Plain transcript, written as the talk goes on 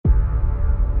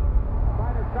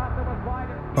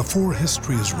Before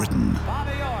history is written,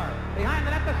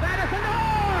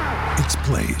 it's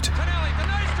played.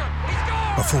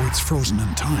 Before it's frozen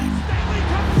in time,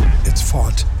 it's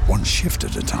fought one shift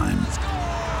at a time.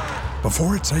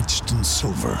 Before it's etched in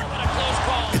silver,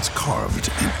 it's carved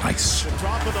in ice.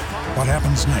 What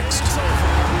happens next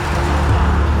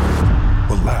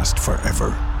will last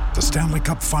forever. The Stanley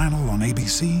Cup Final on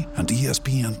ABC and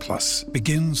ESPN Plus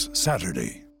begins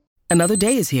Saturday. Another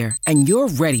day is here, and you're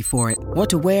ready for it. What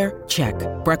to wear? Check.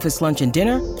 Breakfast, lunch, and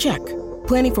dinner? Check.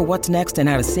 Planning for what's next and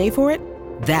how to save for it?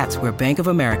 That's where Bank of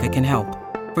America can help.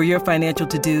 For your financial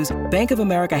to-dos, Bank of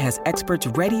America has experts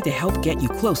ready to help get you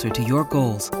closer to your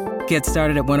goals. Get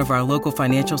started at one of our local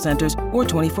financial centers or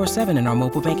 24/7 in our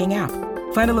mobile banking app.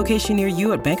 Find a location near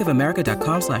you at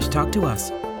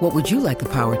bankofamerica.com/talktous. What would you like the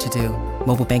power to do?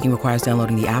 Mobile banking requires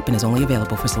downloading the app and is only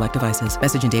available for select devices.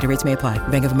 Message and data rates may apply.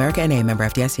 Bank of America N.A., member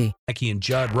FDIC. Mackie and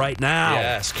Judd right now.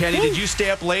 Yes. Kenny, did you stay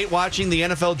up late watching the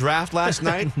NFL draft last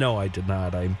night? No, I did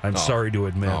not. I'm sorry to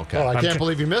admit. Okay. Well, I can't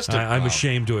believe you missed it. I'm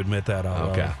ashamed to admit that out loud.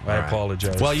 Okay. I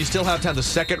apologize. Well, you still have time. The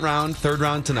second round, third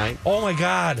round tonight. Oh, my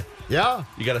God. Yeah.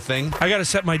 You got a thing? I got to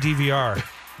set my DVR.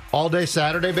 All day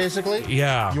Saturday, basically?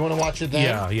 Yeah. You want to watch it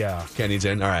then? Yeah. Kenny's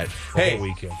in. All right. For Hey, the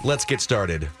weekend. Let's get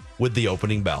started with the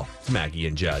opening bell. It's Maggie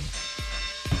and Judd.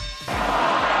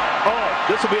 Oh,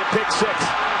 this will be a pick six.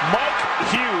 Mike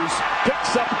Hughes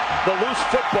picks up the loose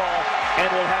football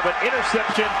and will have an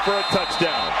interception for a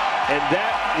touchdown. And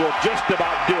that will just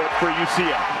about do it for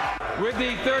UCF. With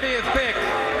the 30th pick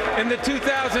in the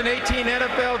 2018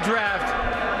 NFL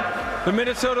Draft, the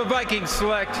Minnesota Vikings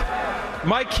select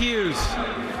Mike Hughes,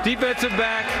 defensive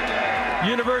back,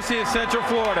 University of Central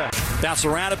Florida. Bounced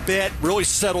around a bit, really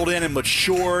settled in and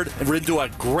matured, and into a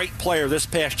great player this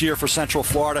past year for Central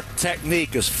Florida.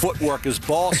 Technique, his footwork, his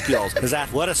ball skills, his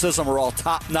athleticism are all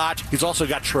top-notch. He's also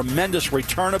got tremendous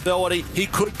return ability. He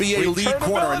could be a lead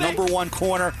corner, a number one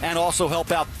corner, and also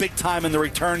help out big time in the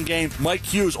return game. Mike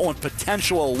Hughes on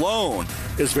potential alone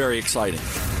is very exciting.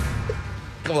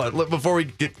 Come on, before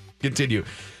we continue,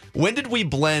 when did we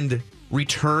blend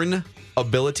return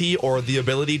ability or the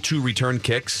ability to return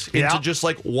kicks into just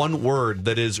like one word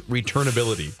that is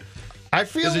returnability? I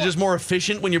feel Is it just more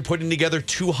efficient when you're putting together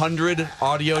 200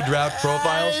 audio draft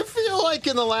profiles? I feel like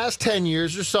in the last 10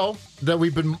 years or so that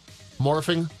we've been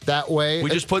morphing that way. We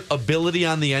just put ability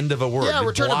on the end of a word. Yeah,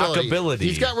 return ability.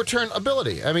 He's got return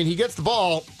ability. I mean, he gets the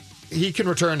ball, he can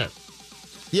return it.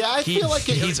 Yeah, I feel like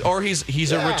he's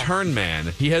a return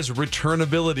man. He has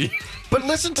returnability. But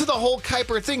listen to the whole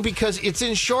Kuiper thing because it's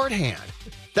in shorthand.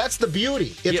 That's the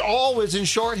beauty. It's always in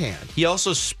shorthand. He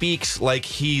also speaks like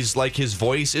his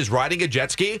voice is riding a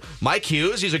jet ski. Mike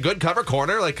Hughes, he's a good cover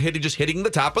corner, just hitting the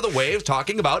top of the wave,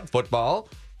 talking about football.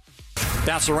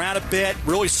 Bounced around a bit,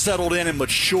 really settled in and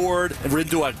matured, and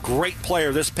into a great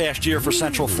player this past year for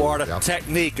Central Florida. Yep.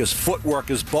 Technique, his footwork,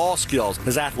 his ball skills,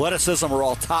 his athleticism are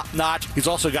all top-notch. He's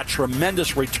also got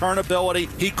tremendous return ability.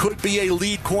 He could be a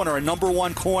lead corner, a number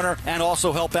one corner, and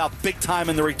also help out big time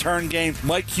in the return game.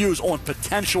 Mike Hughes on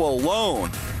potential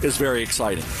alone is very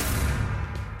exciting.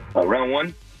 Round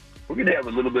one, we're going to have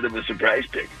a little bit of a surprise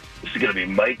pick. This is going to be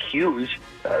Mike Hughes,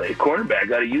 a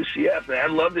cornerback out of UCF. And I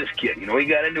love this kid. You know, he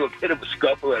got into a bit of a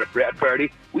scuffle at a frat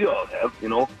party. We all have, you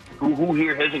know. Who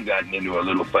here hasn't gotten into a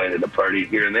little fight at a party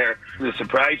here and there? The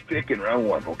surprise pick in round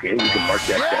one, okay? We can mark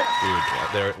that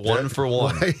down. They're 1 for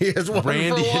 1. He is 1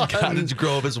 Randy for 1. in Cottage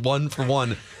Grove is 1 for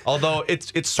 1. Although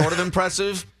it's sort of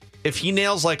impressive. If he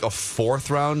nails like a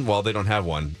 4th round, well, they don't have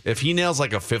one. If he nails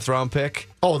like a 5th round pick,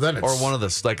 then it's... or one of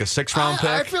the like a 6th round pick.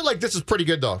 I feel like this is pretty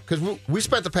good, though, because we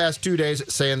spent the past 2 days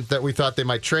saying that we thought they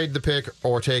might trade the pick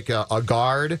or take a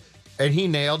guard, and he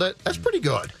nailed it. That's pretty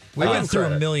good. We went through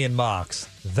a million mocks.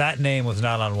 That name was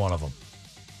not on one of them.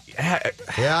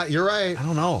 Yeah, you're right. I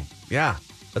don't know. Yeah,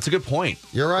 that's a good point.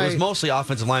 You're right. It was mostly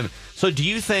offensive linemen. So do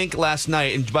you think last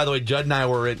night, and by the way, Judd and I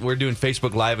were doing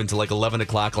Facebook Live until like 11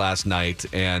 o'clock last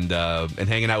night and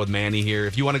hanging out with Manny here.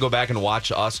 If you want to go back and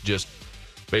watch us just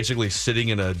basically sitting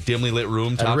in a dimly lit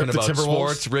room talking about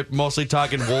sports, mostly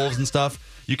talking Wolves and stuff,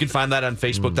 you can find that on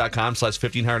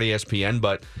Facebook.com/1500ESPN.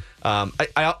 But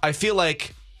I feel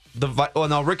like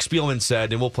now Rick Spielman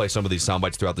said, and we'll play some of these sound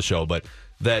bites throughout the show, but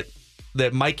that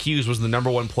Mike Hughes was the number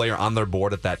one player on their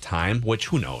board at that time, which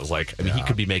who knows? He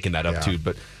could be making that up too,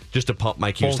 but just to pump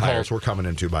Mike Hughes' phone tires. calls were coming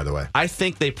in too, by the way. I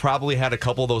think they probably had a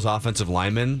couple of those offensive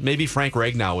linemen. Maybe Frank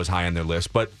Ragnow was high on their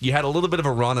list, but you had a little bit of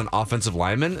a run on offensive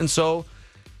linemen, and so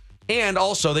And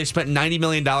also, they spent $90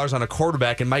 million on a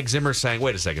quarterback, and Mike Zimmer saying,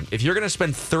 wait a second, if you're going to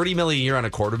spend $30 million a year on a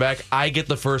quarterback, I get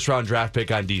the first-round draft pick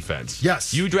on defense.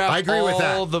 Yes, you draft I agree with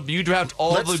that. You draft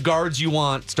all the guards you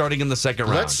want starting in the second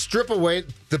round. Let's strip away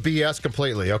the BS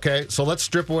completely, okay? So let's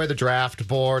strip away the draft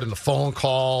board and the phone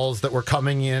calls that were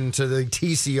coming into the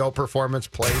TCO performance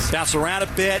place. Bounce around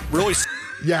a bit, really.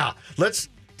 Yeah, let's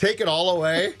take it all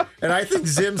away. And I think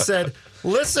Zim said,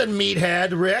 listen,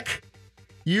 meathead, Rick,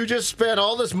 you just spent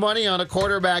all this money on a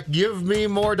quarterback. Give me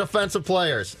more defensive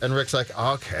players. And Rick's like,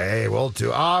 okay, we'll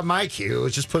do. Mike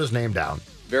Hughes, just put his name down.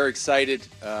 Very excited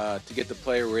to get the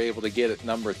player we were able to get at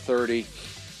number 30.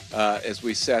 As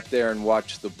we sat there and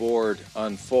watched the board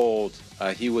unfold,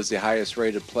 he was the highest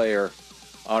rated player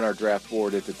on our draft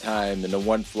board at the time. And the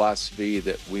one philosophy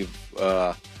that we've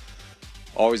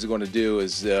always going to do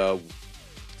is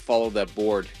follow that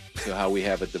board to how we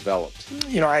have it developed.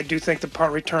 I do think the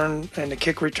punt return and the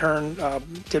kick return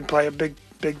did play a big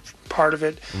part of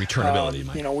it. Returnability,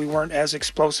 Mike. We weren't as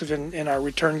explosive in our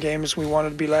return game as we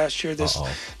wanted to be last year.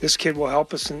 This kid will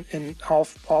help us in all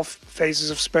phases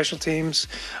of special teams,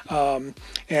 and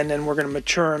then we're going to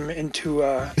mature him into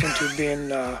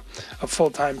being a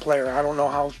full-time player. I don't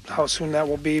know how soon that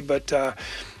will be, but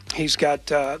he's got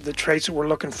the traits that we're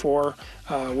looking for.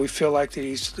 We feel like that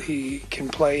he can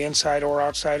play inside or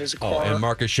outside as a corner. And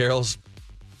Marcus Sherrill's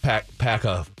pack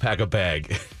a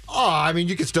bag.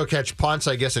 You can still catch punts,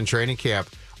 I guess, in training camp.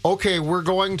 Okay, we're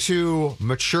going to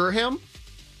mature him.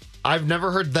 I've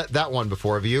never heard that one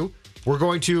before. Have you? We're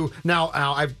going to now.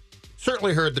 I've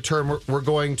certainly heard the term. We're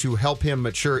going to help him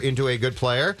mature into a good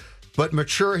player, but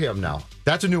mature him now.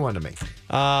 That's a new one to me.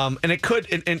 And it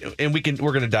could, and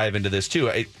we're going to dive into this too.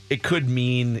 It could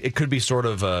be sort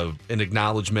of an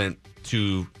acknowledgement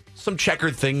to some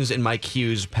checkered things in Mike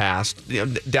Hughes' past.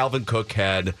 Dalvin Cook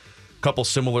had a couple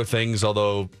similar things,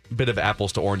 although a bit of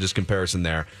apples to oranges comparison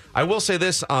there. I will say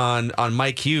this on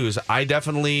Mike Hughes. I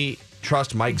definitely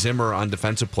trust Mike Zimmer on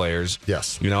defensive players.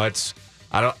 Yes.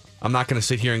 I'm not going to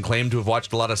sit here and claim to have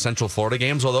watched a lot of Central Florida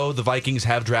games, although the Vikings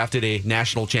have drafted a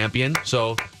national champion.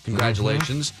 So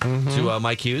congratulations to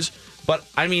Mike Hughes. But,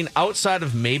 outside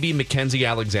of maybe Mackenzie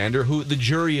Alexander, who the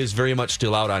jury is very much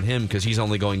still out on him because he's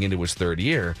only going into his third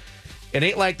year, it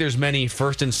ain't like there's many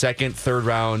first and second, third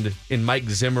round in the Mike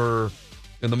Zimmer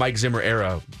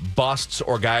era, busts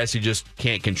or guys who just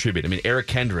can't contribute. Eric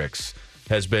Kendricks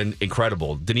has been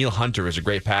incredible. Daniil Hunter is a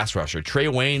great pass rusher. Trey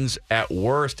Waynes, at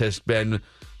worst, has been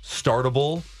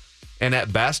startable, and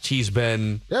at best he's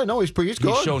been he's good.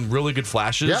 He's shown really good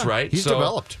flashes, right? He's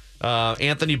developed.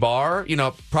 Anthony Barr,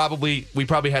 we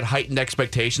probably had heightened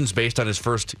expectations based on his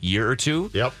first year or two.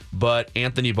 Yep. But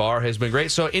Anthony Barr has been great.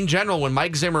 So in general, when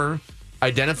Mike Zimmer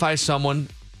identifies someone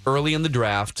early in the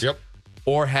draft,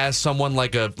 or has someone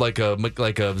like a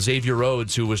Xavier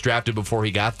Rhodes who was drafted before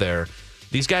he got there,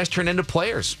 these guys turn into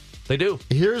players. They do.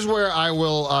 Here's where I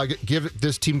will give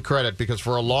this team credit, because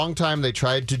for a long time they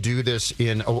tried to do this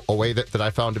in a way that I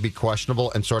found to be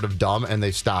questionable and sort of dumb, and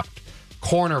they stopped.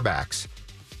 Cornerbacks.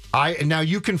 Now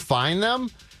you can find them,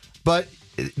 but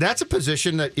that's a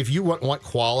position that if you want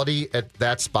quality at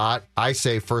that spot, I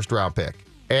say first round pick.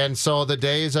 And so the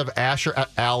days of Asher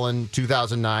Allen,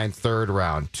 2009, third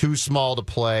round, too small to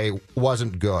play,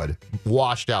 wasn't good,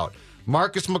 washed out.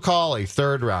 Marcus McCauley,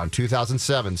 third round,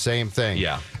 2007, same thing.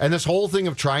 Yeah. And this whole thing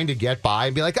of trying to get by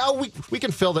and be like, we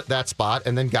can fill that spot,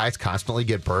 and then guys constantly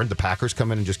get burned. The Packers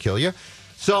come in and just kill you.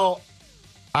 So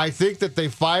I think that they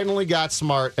finally got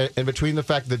smart, and between the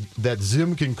fact that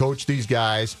Zim can coach these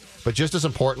guys, but just as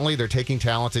importantly, they're taking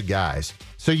talented guys.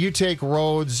 So you take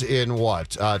Rhodes in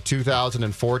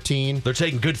 2014. They're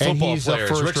taking good football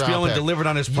players. Rick Spielman delivered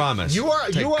on his promise. You are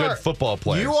good football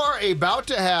players. You are about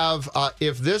to have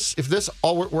if this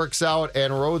all works out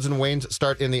and Rhodes and Waynes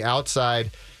start in the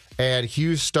outside, and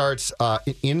Hughes starts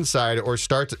inside or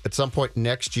starts at some point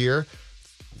next year.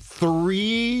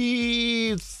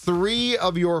 Three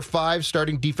of your 5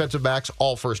 starting defensive backs,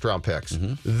 all first-round picks.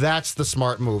 That's the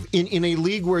smart move. In a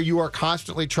league where you are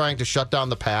constantly trying to shut down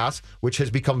the pass, which has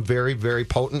become very, very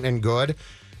potent and good,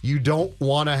 you don't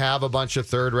want to have a bunch of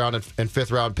third-round and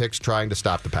fifth-round picks trying to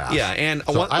stop the pass. Yeah, and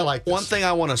so I like this. One thing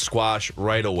I want to squash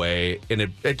right away,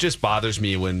 and it just bothers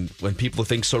me when people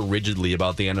think so rigidly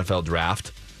about the NFL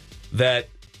draft, that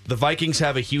the Vikings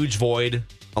have a huge void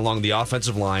along the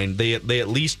offensive line. They at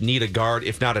least need a guard,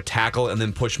 if not a tackle, and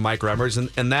then push Mike Remmers,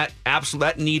 and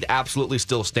that need absolutely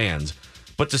still stands.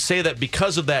 But to say that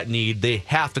because of that need, they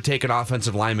have to take an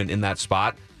offensive lineman in that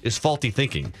spot is faulty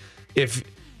thinking. If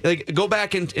go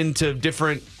back into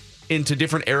different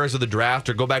eras of the draft,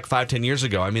 or go back 5-10 years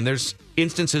ago. There's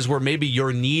instances where maybe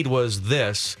your need was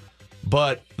this,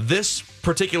 but this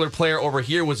particular player over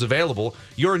here was available.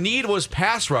 Your need was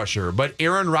pass rusher, but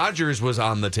Aaron Rodgers was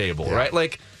on the table, right?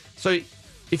 Like, so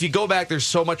if you go back, there's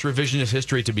so much revisionist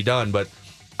history to be done, but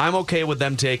I'm okay with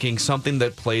them taking something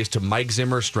that plays to Mike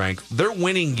Zimmer's strength. They're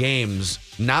winning games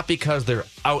not because they're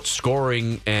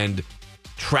outscoring and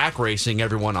track racing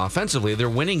everyone offensively. They're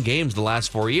winning games the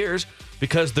last 4 years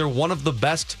because they're one of the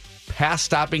best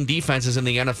pass-stopping defenses in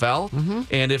the NFL.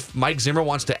 And if Mike Zimmer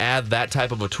wants to add that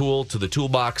type of a tool to the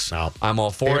toolbox, I'm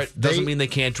all for it. Doesn't mean they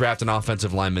can't draft an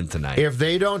offensive lineman tonight. If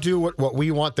they don't do what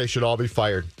we want, they should all be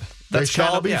fired. They should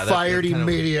all be fired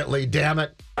immediately, damn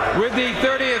it. With the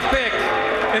 30th pick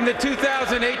in the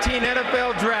 2018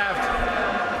 NFL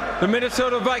Draft, the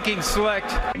Minnesota Vikings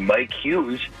select Mike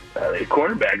Hughes, the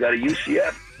cornerback out of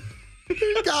UCF.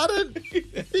 He got it.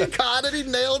 He caught it. He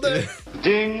nailed it.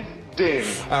 Ding, ding.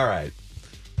 All right.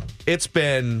 It's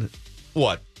been,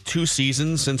 2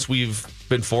 seasons since we've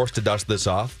been forced to dust this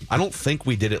off? I don't think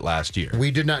we did it last year.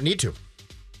 We did not need to.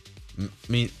 I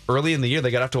mean, early in the year,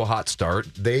 they got off to a hot start.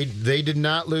 They did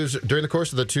not lose during the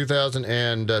course of the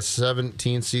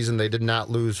 2017 season. They did not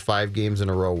lose 5 games in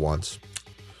a row once.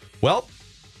 Well,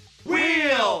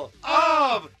 Wheel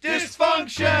of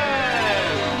Dysfunction.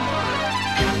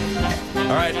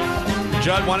 All right,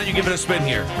 Judd, why don't you give it a spin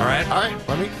here? All right.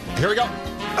 Here we go.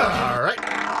 All right.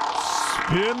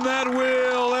 Spin that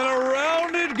wheel and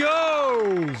around it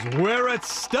goes. Where it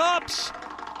stops,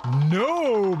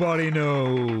 nobody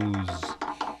knows.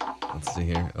 Let's see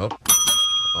here. Oh.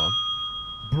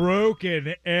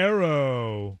 Broken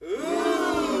Arrow.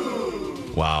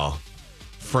 Wow.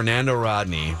 Fernando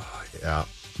Rodney. Yeah.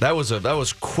 That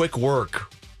was quick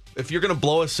work. If you're going to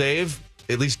blow a save,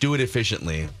 at least do it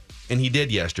efficiently. And he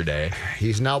did yesterday.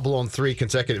 He's now blown 3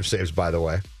 consecutive saves, by the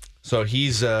way. So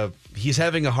he's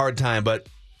having a hard time. But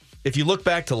if you look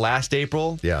back to last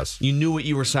April, you knew what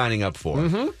you were signing up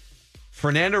for.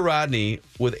 Fernando Rodney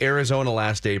with Arizona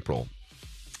last April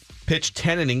pitched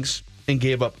 10 innings and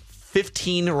gave up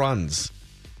 15 runs.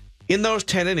 In those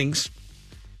 10 innings,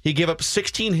 he gave up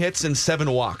 16 hits and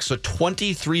 7 walks, so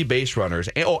 23 base runners,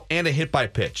 and a hit by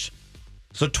pitch.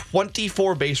 So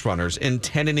 24 base runners in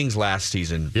 10 innings last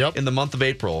season in the month of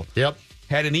April.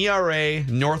 Had an ERA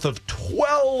north of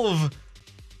 12,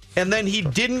 and then he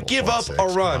didn't give up a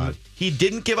run. He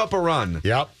didn't give up a run.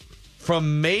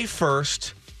 From May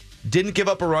 1st, didn't give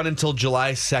up a run until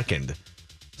July 2nd.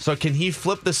 So can he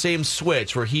flip the same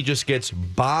switch where he just gets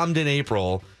bombed in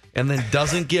April and then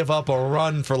doesn't give up a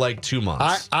run for like 2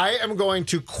 months? I am going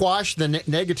to quash the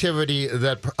negativity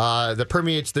that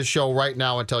permeates this show right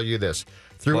now and tell you this.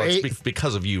 It's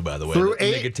because of you, by the way.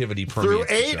 Negativity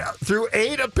permeates through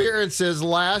 8 appearances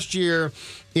last year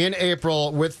in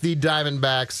April with the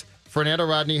Diamondbacks, Fernando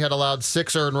Rodney had allowed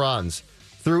 6 earned runs.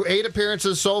 Through 8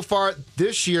 appearances so far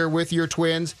this year with your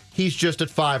Twins, he's just at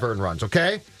 5 earned runs,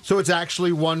 okay? So it's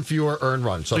actually 1 fewer earned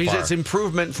run so far. It's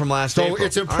improvement from last April.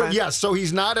 So it's yes, so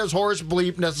he's not as horse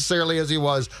bleep necessarily as he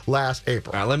was last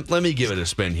April. All right, let me give it a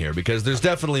spin here because there's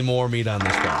definitely more meat on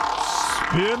this bone.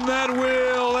 Spin that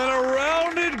wheel and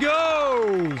around it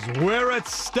goes. Where it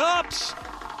stops,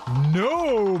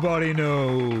 nobody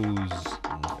knows.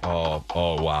 Oh,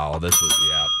 wow. This was,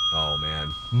 oh,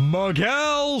 man.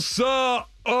 Miguel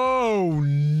oh,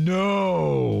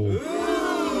 no.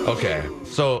 Okay,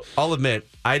 so I'll admit,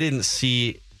 I didn't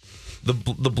see the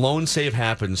blown save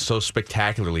happen so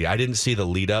spectacularly. I didn't see the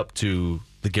lead up to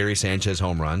the Gary Sanchez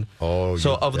home run.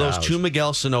 So of those 2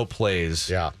 Miguel Sano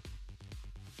plays,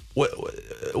 what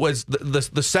was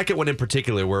the second one in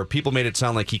particular where people made it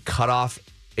sound like he cut off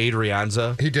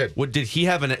Adrianza? He did. Did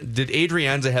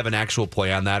Adrianza have an actual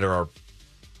play on that, or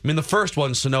I mean, the first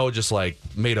one, Sano just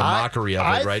made a mockery of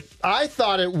it, right? I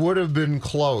thought it would have been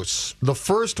close. The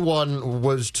first one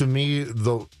was, to me,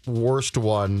 the worst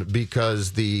one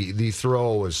because the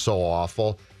throw was so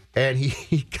awful. And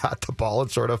he got the ball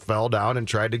and sort of fell down and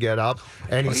tried to get up,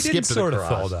 and he skipped it across.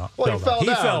 Fell down. Well, he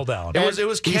fell down. It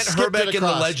was Kent Herbeck in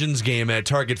the Legends game at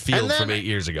Target Field from 8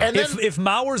 years ago. And if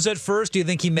Mauer's at first, do you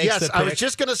think he makes the pick? I was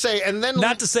just going to say, and then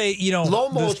not to say,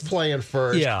 Lomo's playing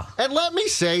first. Yeah. And let me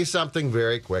say something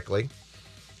very quickly,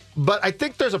 but I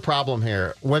think there's a problem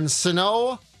here. When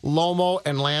Sano, Lomo,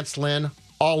 and Lance Lynn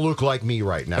all look like me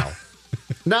right now.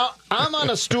 Now, I'm on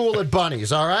a stool at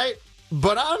Bunny's, all right?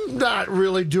 But I'm not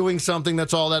really doing something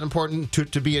that's all that important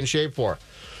to be in shape for.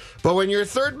 But when your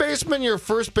third baseman, your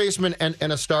first baseman, and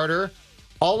a starter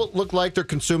all look like they're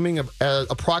consuming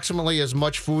approximately as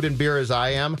much food and beer as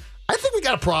I am, I think we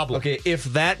got a problem. Okay, if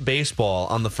that baseball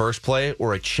on the first play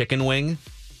were a chicken wing,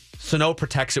 Sano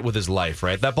protects it with his life,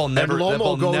 right? That ball never. And Lomo that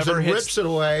ball goes never and hits, rips it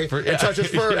away and touches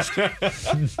first.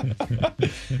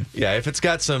 Yeah, if it's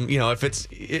got some, if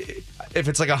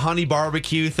it's like a honey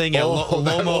barbecue thing,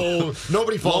 Lomo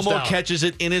nobody falls Lomo down. Catches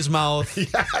it in his mouth.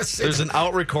 Yes, there's an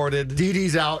out recorded.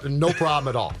 DD's out and no problem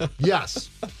at all. Yes.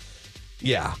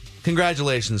 Yeah.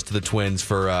 Congratulations to the Twins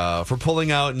for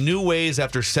pulling out new ways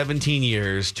after 17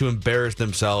 years to embarrass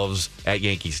themselves at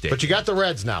Yankee Stadium. But you got the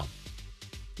Reds now.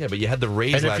 Yeah, but you had the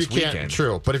Rays last weekend.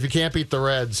 True, but if you can't beat the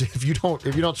Reds, if you don't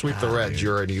sweep the Reds,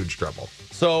 you're in huge trouble.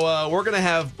 So we're gonna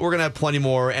have plenty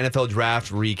more NFL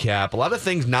draft recap. A lot of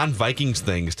things, non-Vikings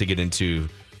things to get into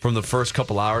from the first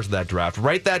couple hours of that draft.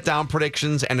 Write that down,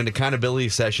 predictions, and an accountability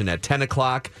session at 10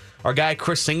 o'clock. Our guy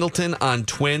Chris Singleton on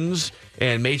Twins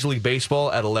and Major League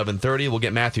Baseball at 11:30. We'll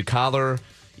get Matthew Collar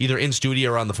either in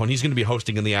studio or on the phone. He's going to be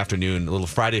hosting in the afternoon a little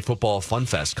Friday Football Fun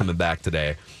Fest coming back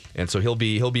today. And so he'll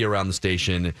be around the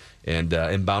station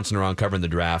and bouncing around covering the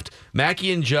draft.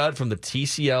 Mackie and Judd from the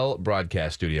TCL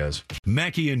broadcast studios.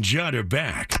 Mackie and Judd are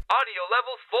back. Audio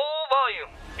level full volume.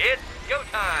 It's go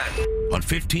time. On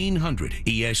 1500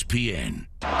 ESPN.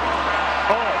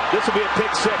 Oh, this will be a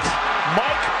pick six.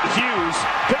 Mike Hughes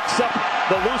picks up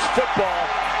the loose football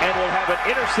and will have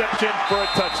an interception for a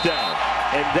touchdown.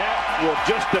 And that will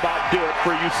just about do it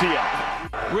for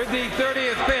UCF. With the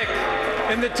 30th pick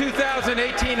in the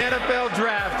 2018 NFL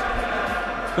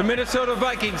Draft, the Minnesota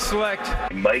Vikings select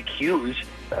Mike Hughes,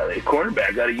 the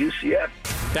cornerback out of UCF.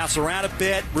 Bounced around a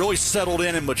bit, really settled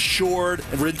in and matured,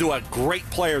 and into a great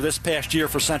player this past year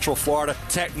for Central Florida.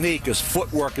 Technique, his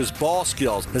footwork, his ball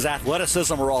skills, his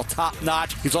athleticism are all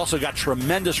top-notch. He's also got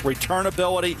tremendous return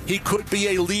ability. He could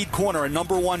be a lead corner, a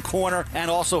number one corner,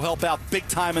 and also help out big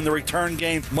time in the return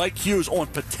game. Mike Hughes on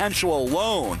potential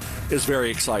alone is very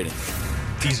exciting.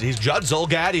 He's Judd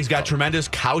Zulgad. He's got tremendous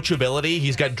couch ability.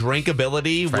 He's got drink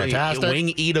ability,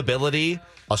 wing eat ability.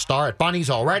 A star at Bunnies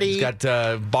already. He's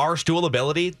got bar stool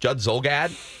ability. Judd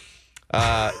Zulgad.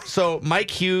 So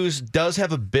Mike Hughes does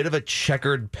have a bit of a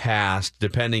checkered past,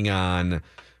 depending on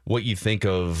what you think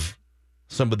of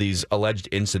some of these alleged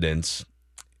incidents.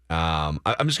 I'm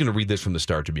just going to read this from the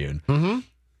Star Tribune. Mm-hmm.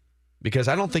 Because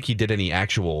I don't think he did any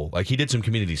actual, he did some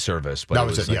community service, but that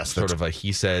it was yes, sort of a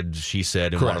he said, she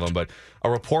said in correct. one of them. But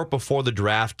a report before the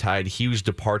draft tied Hughes'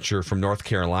 departure from North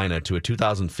Carolina to a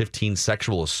 2015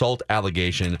 sexual assault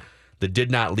allegation that did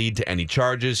not lead to any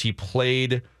charges. He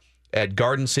played at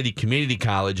Garden City Community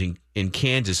College in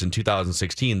Kansas in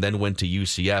 2016, then went to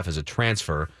UCF as a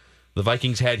transfer. The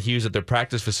Vikings had Hughes at their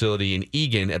practice facility in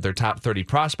Eagan at their Top 30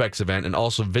 Prospects event and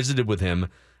also visited with him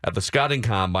at the scouting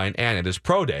combine and at his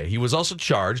pro day. He was also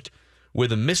charged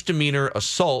with a misdemeanor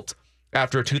assault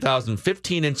after a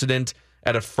 2015 incident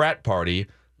at a frat party,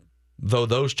 though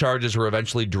those charges were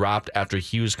eventually dropped after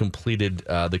Hughes completed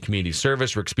the community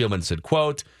service. Rick Spielman said,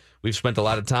 quote, "We've spent a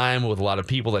lot of time with a lot of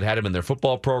people that had him in their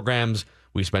football programs.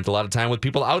 We spent a lot of time with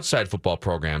people outside football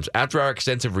programs. After our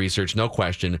extensive research, no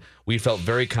question, we felt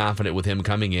very confident with him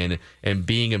coming in and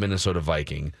being a Minnesota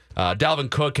Viking." Dalvin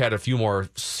Cook had a few more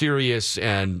serious,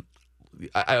 and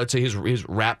I would say his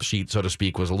rap sheet, so to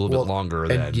speak, was a little bit longer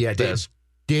than this.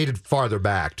 Dated farther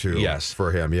back, too. Yes.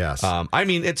 For him, yes. I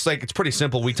mean, it's pretty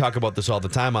simple. We talk about this all the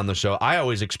time on the show. I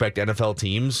always expect NFL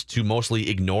teams to mostly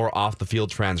ignore off-the-field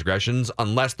transgressions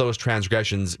unless those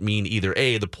transgressions mean either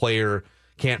A, the player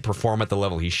can't perform at the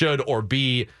level he should, or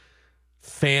B,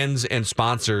 fans and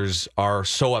sponsors are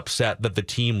so upset that the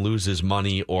team loses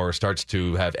money or starts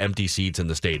to have empty seats in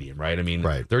the stadium, right? I mean,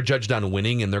 they're judged on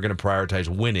winning, and they're going to prioritize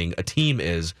winning. A team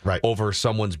is over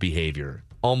someone's behavior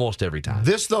almost every time.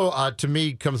 This, though, to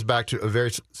me, comes back to a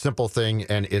very simple thing,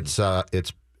 and it's a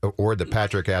word that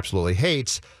Patrick absolutely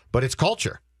hates, but it's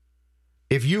culture.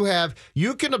 If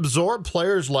you can absorb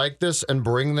players like this and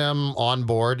bring them on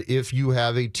board if you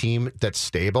have a team that's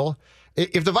stable.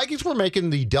 If the Vikings were making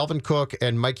the Dalvin Cook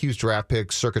and Mike Hughes draft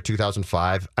picks circa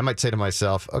 2005, I might say to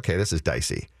myself, okay, this is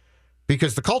dicey.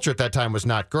 Because the culture at that time was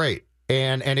not great.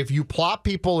 And if you plop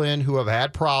people in who have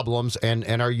had problems and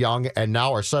are young and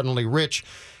now are suddenly rich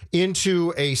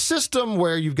into a system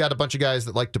where you've got a bunch of guys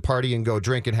that like to party and go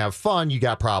drink and have fun, you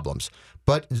got problems.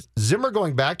 But Zimmer,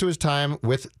 going back to his time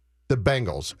with the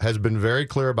Bengals, has been very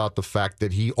clear about the fact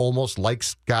that he almost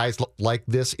likes guys like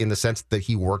this in the sense that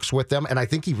he works with them. And I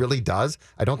think he really does.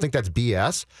 I don't think that's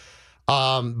BS.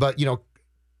 But,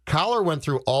 Collar went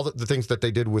through all the things that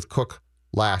they did with Cook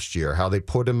last year, how they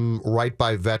put him right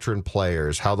by veteran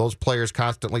players, how those players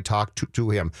constantly talked to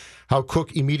him, how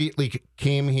Cook immediately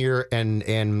came here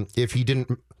and if he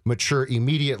didn't mature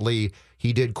immediately,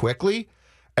 he did quickly.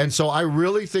 And so I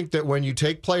really think that when you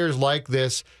take players like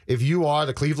this, if you are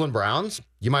the Cleveland Browns,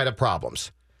 you might have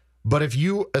problems. But if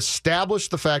you establish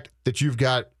the fact that you've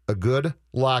got a good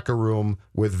locker room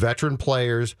with veteran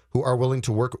players who are willing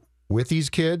to work with these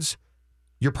kids,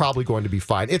 you're probably going to be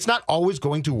fine. It's not always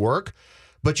going to work,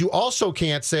 but you also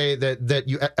can't say that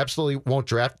you absolutely won't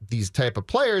draft these type of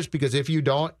players, because if you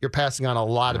don't, you're passing on a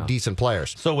lot of decent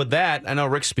players. So with that, I know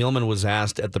Rick Spielman was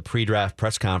asked at the pre-draft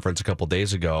press conference a couple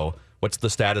days ago, what's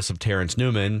the status of Terrence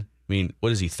Newman? I mean,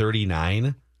 what is he,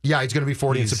 39? Yeah, he's going to be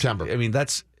 40 in September. I mean,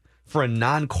 that's, for a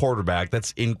non-quarterback,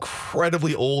 that's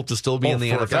incredibly old to still be in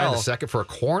the for NFL. A guy in the second for a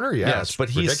corner, Yes,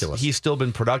 but ridiculous. he's still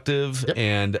been productive,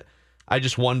 and I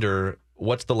just wonder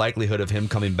what's the likelihood of him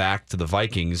coming back to the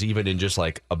Vikings, even in just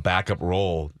like a backup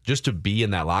role, just to be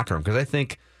in that locker room? Because I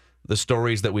think the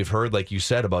stories that we've heard, like you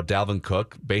said, about Dalvin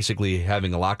Cook basically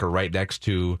having a locker right next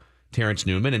to Terrence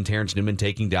Newman, and Terrence Newman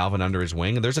taking Dalvin under his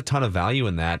wing, and there's a ton of value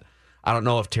in that. I don't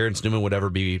know if Terrence Newman would ever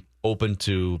be open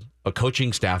to a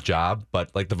coaching staff job,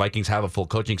 but like the Vikings have a full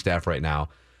coaching staff right now.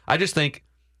 I just think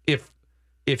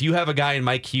if you have a guy in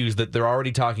Mike Hughes that they're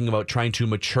already talking about trying to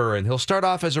mature, and he'll start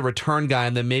off as a return guy,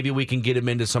 and then maybe we can get him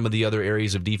into some of the other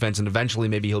areas of defense, and eventually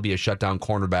maybe he'll be a shutdown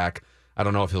cornerback. I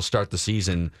don't know if he'll start the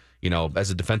season,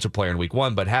 as a defensive player in week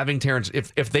one, but having Terrence,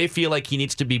 if they feel like he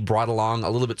needs to be brought along a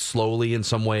little bit slowly in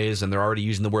some ways, and they're already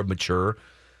using the word mature,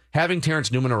 having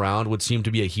Terrence Newman around would seem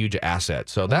to be a huge asset.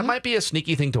 So that might be a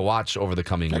sneaky thing to watch over the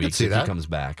coming weeks if he comes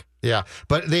back. Yeah,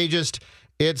 but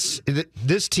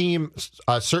this team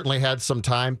certainly had some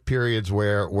time periods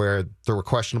where there were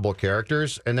questionable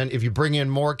characters, and then if you bring in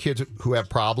more kids who have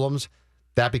problems,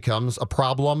 that becomes a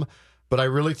problem. But I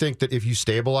really think that if you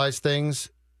stabilize things,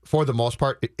 for the most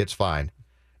part, it's fine.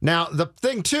 Now, the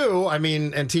thing, too,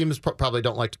 and teams probably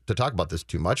don't like to talk about this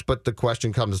too much, but the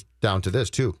question comes down to this,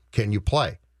 too. Can you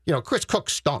play? Chris Cook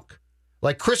stunk.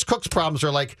 Like, Chris Cook's problems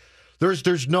are like,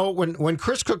 there's no, when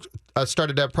Chris Cook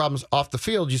started to have problems off the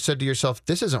field, you said to yourself,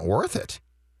 this isn't worth it.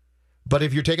 But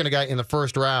if you're taking a guy in the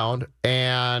first round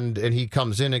and he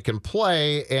comes in and can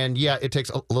play, and yeah, it takes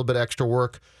a little bit extra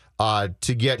work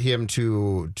to get him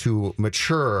to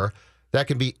mature, that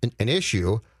can be an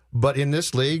issue. But in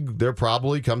this league, there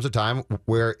probably comes a time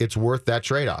where it's worth that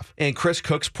trade-off. And Chris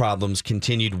Cook's problems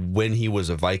continued when he was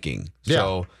a Viking.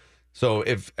 Yeah. So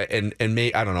if I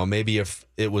don't know, maybe if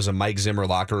it was a Mike Zimmer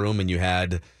locker room and you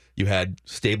had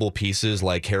stable pieces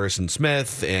like Harrison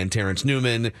Smith and Terrence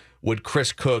Newman, would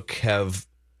Chris Cook have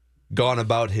gone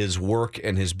about his work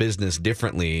and his business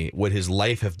differently? Would his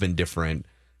life have been different?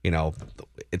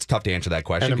 It's tough to answer that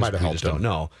question. And it might have helped just don't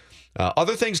know.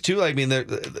 Other things too.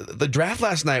 The draft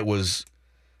last night was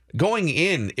going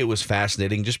in. It was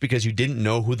fascinating just because you didn't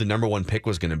know who the number one pick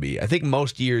was going to be. I think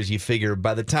most years you figure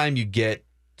by the time you get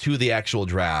to the actual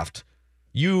draft,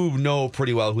 you know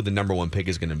pretty well who the number one pick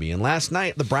is going to be. And last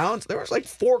night, the Browns, there was like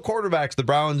 4 quarterbacks the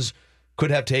Browns could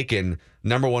have taken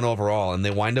number 1 overall, and they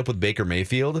wind up with Baker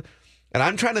Mayfield. And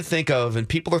I'm trying to think of, and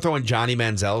people are throwing Johnny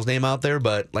Manziel's name out there,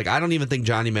 but I don't even think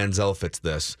Johnny Manziel fits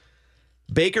this.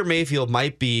 Baker Mayfield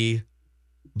might be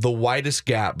the widest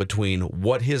gap between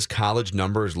what his college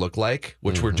numbers look like,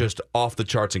 which were just off the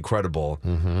charts incredible,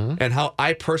 and how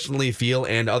I personally feel,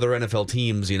 and other NFL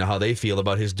teams, how they feel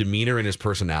about his demeanor and his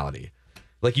personality.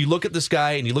 Like, you look at this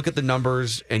guy and you look at the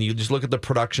numbers and you just look at the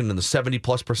production and the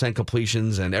 70+%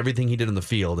 completions and everything he did in the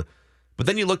field. But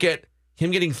then you look at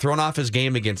him getting thrown off his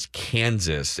game against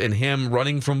Kansas and him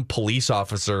running from police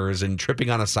officers and tripping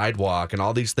on a sidewalk and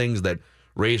all these things that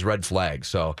raise red flags.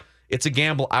 So it's a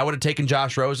gamble. I would have taken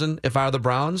Josh Rosen if I were the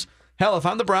Browns. Hell, if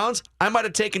I'm the Browns, I might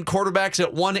have taken quarterbacks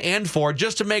at 1 and 4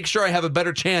 just to make sure I have a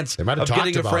better chance of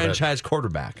getting a franchise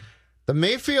quarterback. The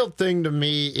Mayfield thing to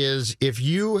me is if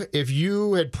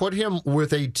you had put him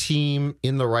with a team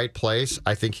in the right place,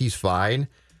 I think he's fine.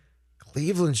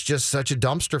 Cleveland's just such a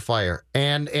dumpster fire,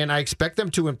 and I expect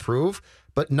them to improve,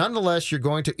 but nonetheless, you're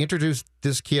going to introduce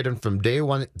this kid, and from day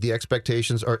one, the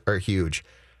expectations are huge.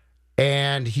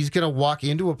 And he's going to walk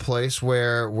into a place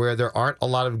where there aren't a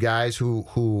lot of guys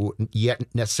who yet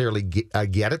necessarily get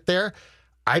it there.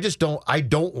 I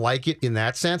don't like it in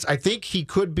that sense. I think he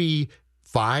could be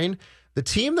fine. The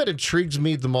team that intrigues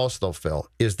me the most, though, Phil,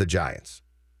 is the Giants.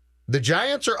 The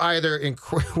Giants are either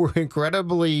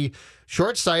incredibly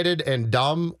short-sighted and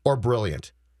dumb or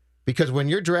brilliant. Because when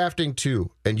you're drafting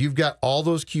 2 and you've got all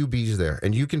those QBs there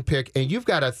and you can pick, and you've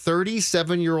got a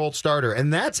 37-year-old starter,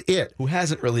 and that's it. Who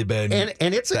hasn't really been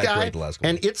and it's a that guy, great the last couple.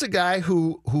 And it's a guy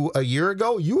who a year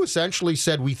ago you essentially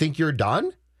said, we think you're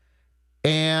done.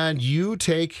 And you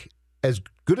take, as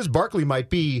good as Barkley might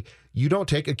be, you don't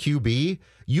take a QB.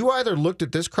 You either looked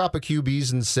at this crop of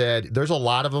QBs and said, there's a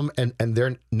lot of them and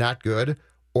they're not good,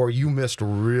 or you missed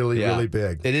really, really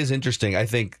big. It is interesting. I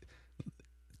think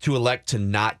to elect to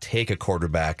not take a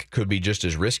quarterback could be just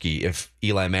as risky if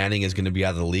Eli Manning is going to be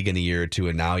out of the league in a year or two,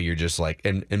 and now you're just like,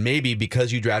 and maybe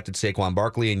because you drafted Saquon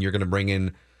Barkley and you're going to bring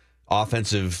in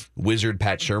offensive wizard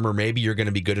Pat Shurmur, maybe you're going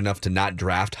to be good enough to not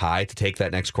draft high to take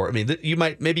that next quarter. I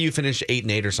mean, maybe you finish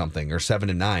 8-8 or something, or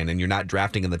 7-9, and you're not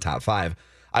drafting in the top 5.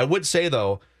 I would say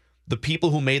though, the people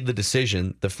who made the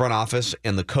decision, the front office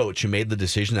and the coach who made the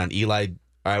decision on Eli,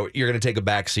 all right, you're going to take a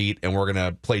back seat and we're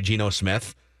going to play Geno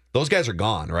Smith. Those guys are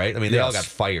gone, right? I mean, they all got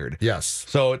fired. Yes.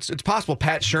 So it's possible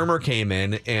Pat Shurmur came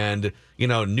in and,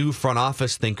 new front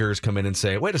office thinkers come in and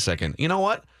say, wait a second, you know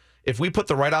what? If we put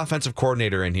the right offensive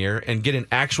coordinator in here and get an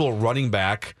actual running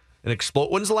back and explode.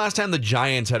 When's the last time the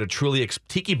Giants had a truly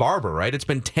Tiki Barber, right? It's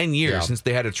been 10 years since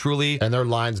they had a truly. And their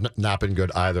line's not been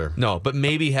good either. No, but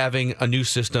maybe having a new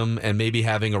system and maybe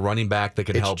having a running back that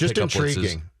can help pick up blitzes. It's just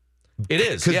intriguing. It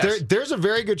is, because there's a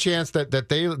very good chance that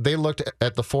they looked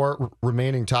at the 4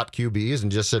 remaining top QBs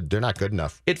and just said they're not good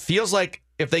enough. It feels like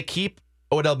if they keep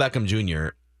Odell Beckham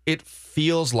Jr., it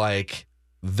feels like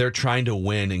they're trying to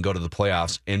win and go to the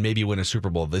playoffs and maybe win a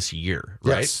Super Bowl this year,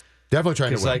 right? Yes, definitely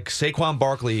trying to win. It's like Saquon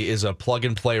Barkley is a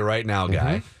plug-and-play right now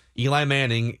guy. Mm-hmm. Eli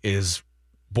Manning is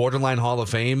borderline Hall of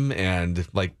Fame, and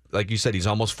like you said, he's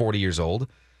almost 40 years old.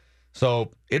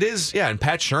 So it is, and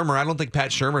Pat Shurmur, I don't think Pat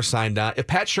Shurmur signed on. If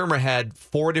Pat Shurmur had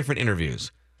 4 different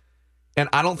interviews, and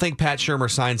I don't think Pat Shurmur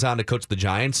signs on to coach the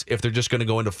Giants if they're just going to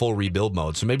go into full rebuild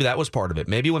mode. So maybe that was part of it.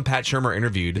 Maybe when Pat Shurmur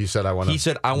interviewed, he said, I want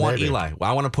Eli.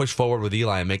 I want to push forward with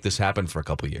Eli and make this happen for a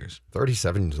couple of years.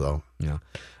 37, though.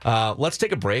 Yeah. Let's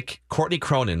take a break. Courtney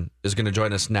Cronin is going to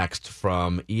join us next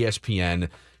from ESPN.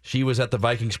 She was at the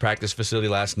Vikings practice facility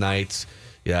last night.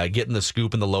 Yeah, getting the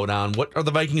scoop and the lowdown. What are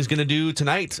the Vikings going to do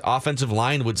tonight? Offensive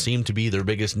line would seem to be their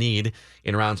biggest need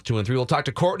in rounds 2 and 3. We'll talk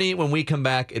to Courtney when we come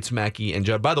back. It's Mackey and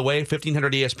Judd. By the way,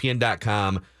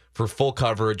 1500ESPN.com for full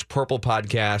coverage. Purple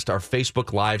Podcast, our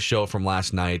Facebook Live show from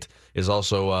last night, is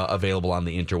also available on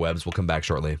the interwebs. We'll come back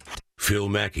shortly. Phil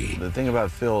Mackey. The thing about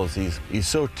Phil is he's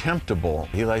so temptable.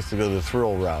 He likes to go the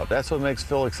thrill route. That's what makes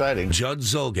Phil exciting. Judd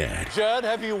Zulgad. Judd,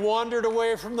 have you wandered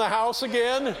away from the house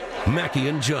again? Mackey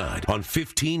and Judd on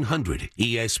 1500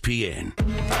 ESPN.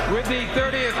 With the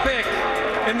 30th pick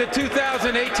in the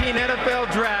 2018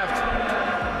 NFL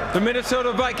Draft, the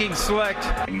Minnesota Vikings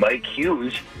select Mike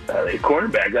Hughes, the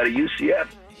cornerback out of UCF.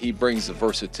 He brings the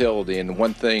versatility, and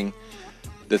one thing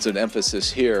that's an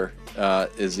emphasis here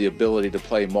is the ability to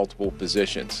play multiple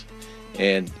positions.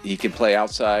 And he can play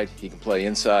outside, he can play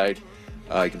inside,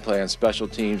 he can play on special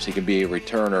teams, he can be a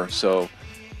returner. So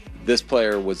this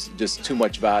player was just too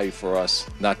much value for us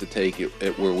not to take it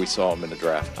where we saw him in the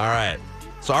draft. All right.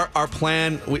 So our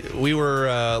plan, we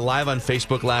were live on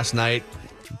Facebook last night.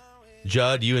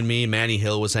 Judd, you and me, Manny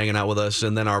Hill was hanging out with us,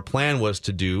 and then our plan was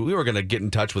we were going to get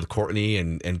in touch with Courtney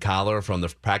and Collar from the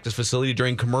practice facility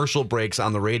during commercial breaks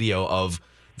on the radio of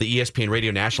the ESPN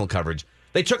Radio National coverage.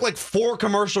 They took like 4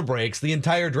 commercial breaks the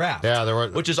entire draft. Yeah, there were,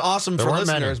 which is awesome for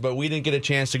listeners, but we didn't get a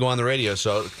chance to go on the radio.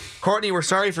 So, Courtney, we're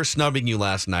sorry for snubbing you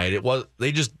last night.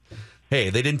 They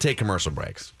didn't take commercial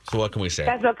breaks. So what can we say?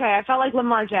 That's okay. I felt like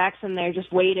Lamar Jackson there, just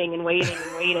waiting and waiting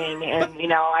and waiting. And,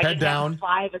 I didn't have to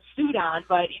fly a suit on,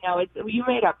 but, you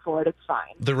made up for it. It's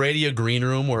fine. The radio green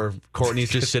room where Courtney's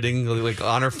just sitting like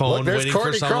on her phone waiting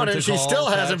Courtney for someone Cronin. to call. She still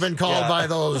hasn't been called by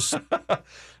those. All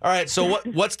right, so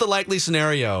what's the likely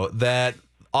scenario that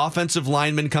offensive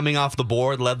lineman coming off the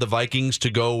board led the Vikings to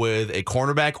go with a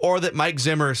cornerback, or that Mike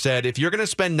Zimmer said, if you're going to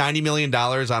spend $90 million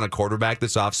on a quarterback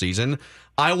this offseason,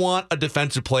 I want a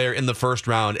defensive player in the first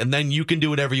round, and then you can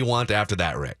do whatever you want after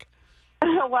that, Rick?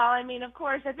 Well, of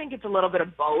course, I think it's a little bit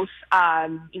of both.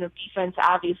 Defense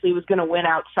obviously was going to win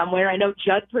out somewhere. I know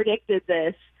Judd predicted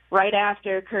this right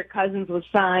after Kirk Cousins was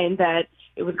signed, that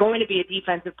it was going to be a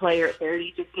defensive player at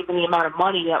 30, just given the amount of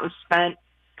money that was spent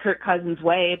Kirk Cousins'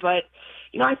 way. But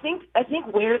I think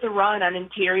where the run on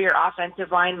interior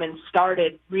offensive linemen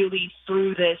started really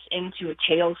threw this into a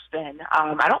tailspin.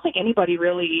 I don't think anybody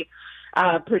really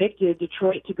predicted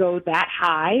Detroit to go that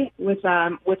high with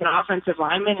an offensive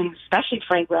lineman, and especially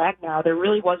Frank Ragnow. There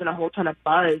really wasn't a whole ton of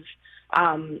buzz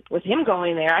with him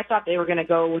going there. I thought they were going to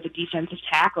go with a defensive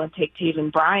tackle and take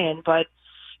Taven Bryan, but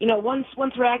once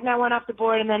Ragnow went off the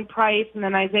board, and then Price, and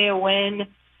then Isaiah Wynn.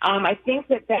 I think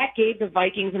that gave the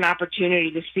Vikings an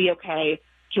opportunity to see, okay,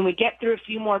 can we get through a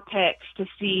few more picks to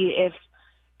see if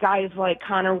guys like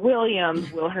Connor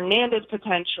Williams, Will Hernandez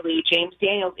potentially, James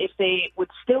Daniels, if they would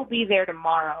still be there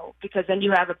tomorrow, because then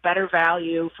you have a better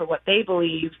value for what they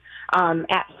believe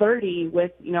at 30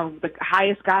 with, the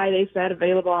highest guy they said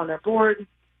available on their board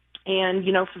and,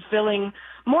 fulfilling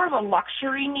more of a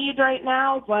luxury need right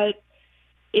now, but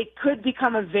it could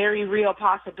become a very real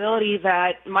possibility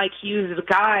that Mike Hughes is a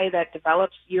guy that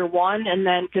develops year one and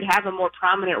then could have a more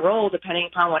prominent role depending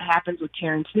upon what happens with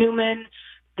Terrence Newman,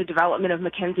 the development of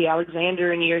Mackenzie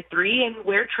Alexander in year three, and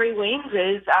where Trey Waynes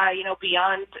is,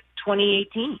 beyond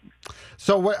 2018.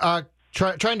 So,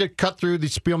 trying to cut through the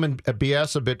Spielman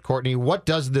BS a bit, Courtney, what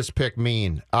does this pick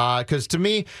mean? Because to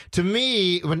me,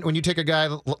 when you take a guy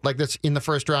like this in the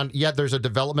first round, yeah, there's a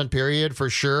development period for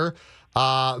sure.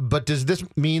 But does this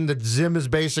mean that Zim is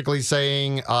basically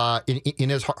saying in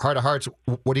his heart of hearts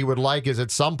what he would like is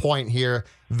at some point here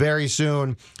very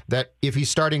soon that if he's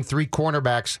starting 3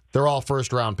 cornerbacks, they're all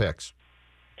first-round picks?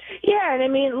 Yeah, and I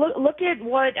mean, look at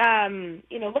what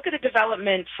look at the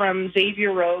development from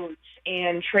Xavier Rhodes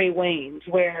and Trey Waynes,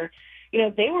 where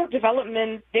they were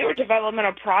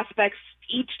developmental prospects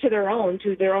each to their own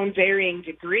varying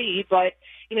degree, but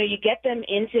you get them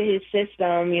into his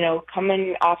system,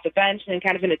 coming off the bench and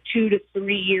kind of in a 2 to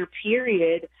 3 year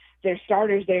period, they're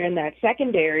starters there in that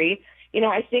secondary.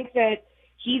 I think that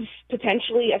he's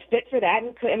potentially a fit for that.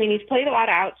 And he's played a lot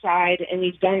outside and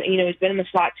he's done, he's been in the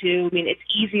slot too. I mean, it's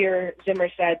easier, Zimmer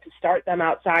said, to start them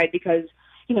outside because,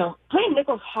 playing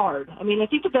nickel's hard. I mean, I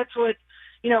think that's what,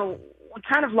 we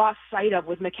kind of lost sight of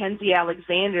with Mackenzie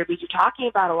Alexander because you're talking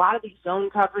about a lot of these zone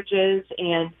coverages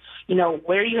and,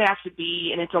 where you have to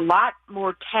be. And it's a lot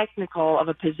more technical of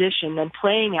a position than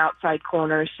playing outside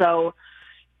corner. So,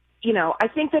 I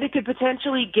think that it could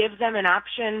potentially give them an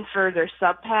option for their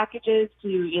sub packages to,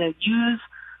 use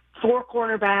 4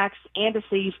 cornerbacks and a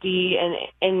safety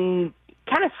and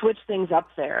kind of switch things up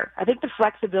there. I think the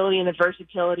flexibility and the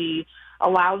versatility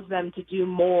allows them to do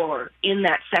more in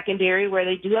that secondary where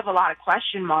they do have a lot of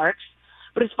question marks.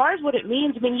 But as far as what it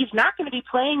means, he's not going to be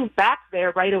playing back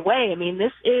there right away.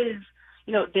 This is,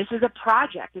 this is a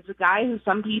project. It's a guy who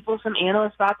some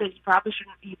analysts thought that he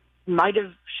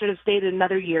should have stayed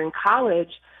another year in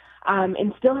college,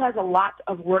 and still has a lot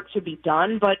of work to be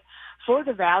done. But for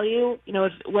the value,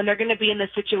 when they're going to be in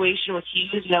this situation with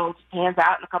Hughes, if he pans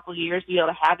out in a couple of years, be able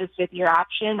to have his 5th-year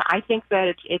option, I think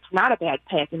that it's not a bad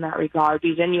pick in that regard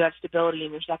because then you have stability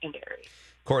in your secondary.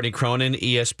 Courtney Cronin,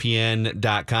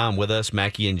 ESPN.com with us,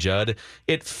 Mackie and Judd.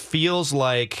 It feels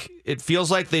like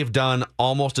they've done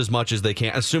almost as much as they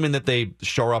can, assuming that they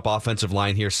shore up offensive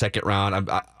line here, second round.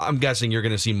 I'm guessing you're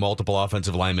going to see multiple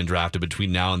offensive linemen drafted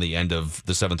between now and the end of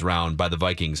the 7th round by the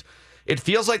Vikings. It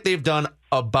feels like they've done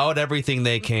about everything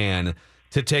they can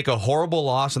to take a horrible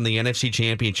loss in the NFC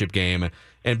Championship game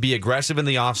and be aggressive in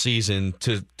the offseason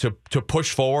to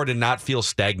push forward and not feel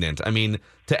stagnant.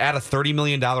 To add a $30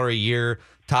 million a year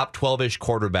top 12-ish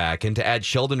quarterback and to add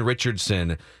Sheldon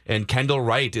Richardson and Kendall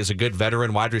Wright is a good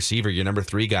veteran wide receiver, your number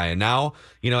 3 guy. And now,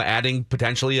 adding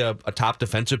potentially a top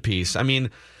defensive piece.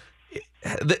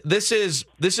 This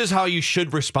is how you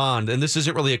should respond, and this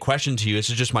isn't really a question to you. This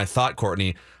is just my thought,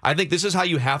 Courtney. I think this is how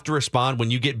you have to respond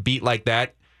when you get beat like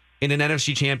that in an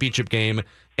NFC Championship game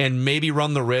and maybe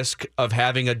run the risk of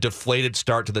having a deflated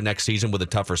start to the next season with a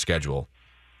tougher schedule.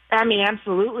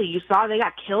 Absolutely. You saw they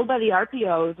got killed by the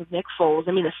RPOs of Nick Foles.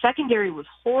 The secondary was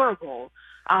horrible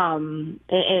in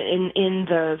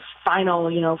the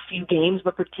final, few games,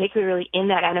 but particularly in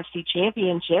that NFC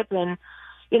Championship. And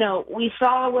we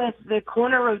saw with the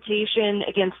corner rotation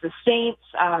against the Saints,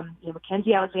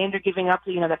 Mackenzie Alexander giving up,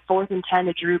 that 4th and 10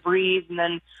 to Drew Brees, and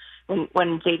then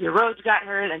when Xavier Rhodes got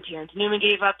hurt, then Terrence Newman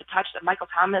gave up the Michael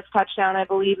Thomas touchdown, I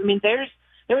believe.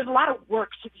 There was a lot of work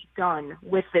to be done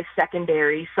with this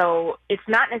secondary, so it's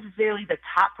not necessarily the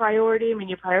top priority.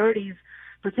 Your priority is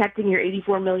protecting your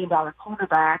 $84 million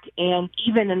quarterback, and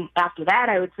even after that,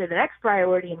 I would say the next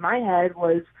priority in my head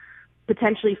was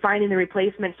potentially finding the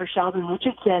replacement for Sheldon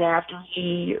Richardson after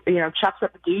he, chucks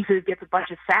up the deuce, gets a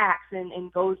bunch of sacks,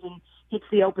 and goes and hits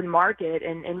the open market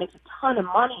and makes a ton of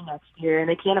money next year, and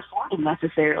they can't afford him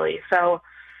necessarily. So,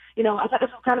 I thought this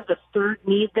was kind of the third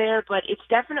need there, but it's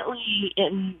definitely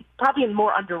probably a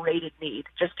more underrated need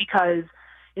just because,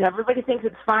 everybody thinks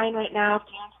it's fine right now. If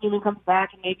Terrence Newman comes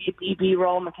back and maybe a DB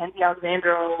role, Mackenzie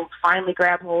Alexander will finally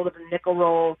grab hold of a nickel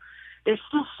role. There's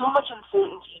still so much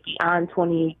uncertainty beyond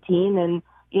 2018, and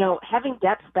having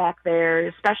depth back there,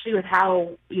 especially with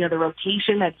how the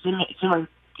rotation that Zimmer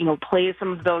plays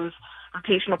some of those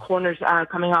rotational corners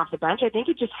coming off the bench, I think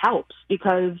it just helps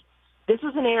because this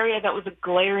was an area that was a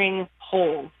glaring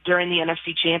hole during the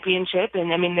NFC Championship,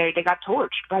 and they got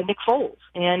torched by Nick Foles,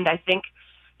 and I think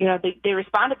they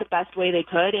responded the best way they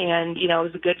could, and it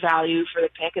was a good value for the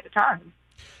pick at the time.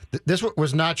 This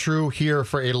was not true here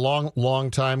for a long, long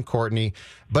time, Courtney.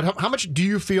 But how much do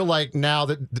you feel like now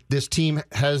that this team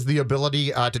has the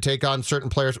ability to take on certain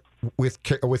players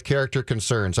with character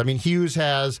concerns? I mean, Hughes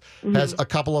has a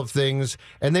couple of things,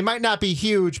 and they might not be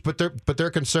huge, but they're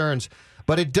concerns.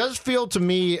 But it does feel to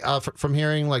me, from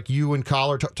hearing like you and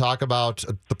Collar talk about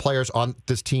the players on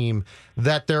this team,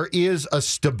 that there is a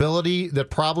stability that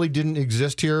probably didn't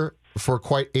exist here for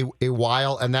quite a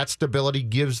while, and that stability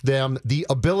gives them the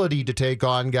ability to take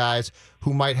on guys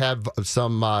who might have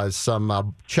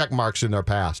some check marks in their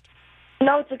past.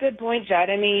 No, it's a good point, Judd.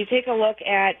 I mean, you take a look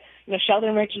at,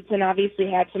 Sheldon Richardson obviously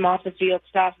had some off-the-field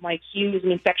stuff. Mike Hughes,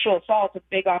 sexual assault's a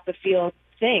big off-the-field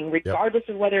thing, regardless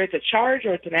of whether it's a charge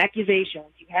or it's an accusation.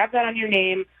 If you have that on your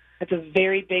name, that's a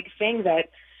very big thing that,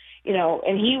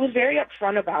 and he was very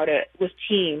upfront about it with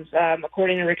teams,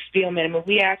 according to Rick Spielman. I mean,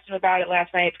 we asked him about it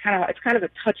last night. It's kind of a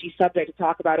touchy subject to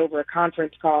talk about over a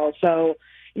conference call. So,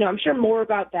 I'm sure more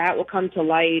about that will come to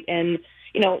light. And,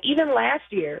 even last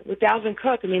year with Dalvin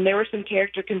Cook, there were some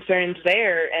character concerns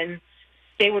there, and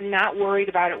they were not worried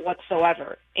about it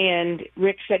whatsoever. And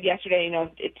Rick said yesterday,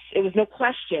 it was no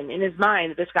question in his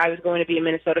mind that this guy was going to be a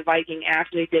Minnesota Viking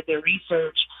after they did their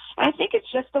research. And I think it's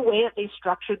just the way that they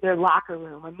structured their locker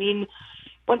room.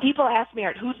 When people ask me,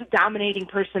 who's the dominating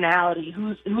personality,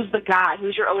 who's the guy,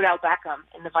 who's your Odell Beckham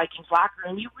in the Vikings locker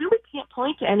room, you really can't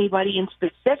point to anybody in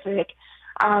specific.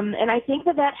 And I think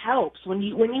that helps when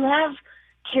you have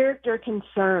character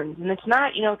concerns, and it's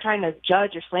not trying to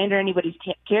judge or slander anybody's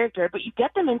character, but you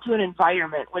get them into an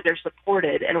environment where they're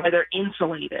supported and where they're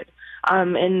insulated,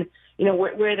 and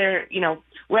where they're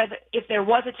if there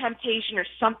was a temptation or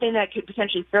something that could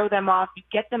potentially throw them off, you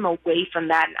get them away from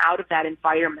that and out of that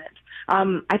environment.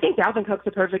 I think Dalvin Cook's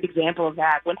a perfect example of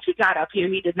that. Once he got up here,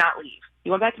 he did not leave. He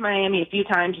went back to Miami a few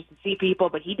times just to see people,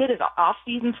 but he did his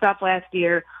off-season stuff last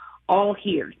year all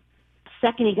here.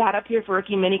 Second he got up here for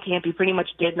rookie minicamp, he pretty much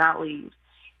did not leave.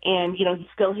 And, he's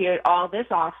still here all this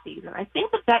offseason. I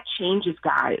think that changes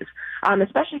guys,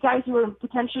 especially guys who are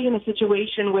potentially in a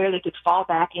situation where they could fall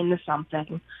back into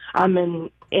something.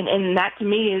 And that to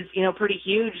me is, pretty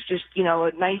huge. Just,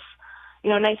 a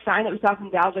nice sign that we saw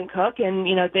from Dalvin Cook. And,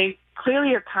 they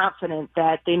clearly are confident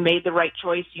that they made the right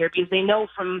choice here because they know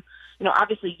from,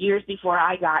 obviously years before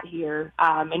I got here,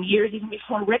 and years even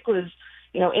before Rick was,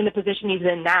 in the position he's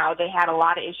in now, they had a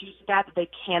lot of issues with that they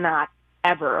cannot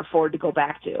ever afford to go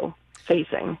back to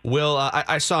facing. Will,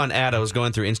 I saw an ad. I was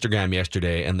going through Instagram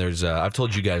yesterday, and there's I've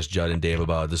told you guys, Judd and Dave,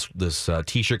 about this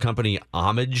T-shirt company,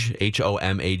 Homage,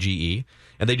 Homage,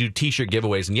 and they do T-shirt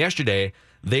giveaways. And yesterday,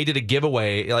 they did a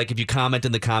giveaway. Like if you comment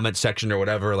in the comment section or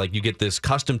whatever, like you get this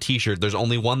custom T-shirt. There's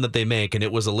only one that they make, and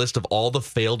it was a list of all the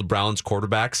failed Browns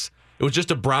quarterbacks. It was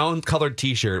just a brown-colored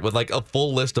T-shirt with like a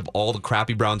full list of all the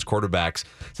crappy Browns quarterbacks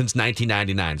since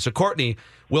 1999. So, Courtney,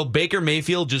 will Baker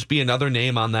Mayfield just be another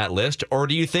name on that list, or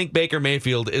do you think Baker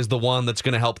Mayfield is the one that's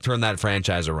going to help turn that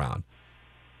franchise around?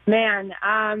 Man,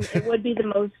 it would be the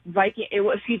most Viking. It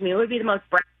would be the most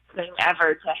Browns thing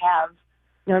ever to have.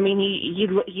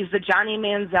 He's the Johnny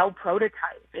Manziel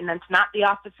prototype, and that's not the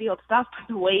off-the-field stuff,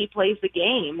 but the way he plays the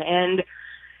game. And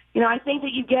I think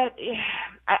that you get,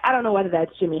 I don't know whether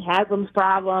that's Jimmy Haslam's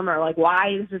problem or like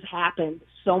why this has happened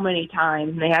so many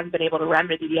times and they haven't been able to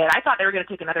remedy it yet. I thought they were going to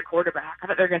take another quarterback. I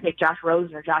thought they were going to take Josh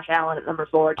Rosen or Josh Allen at number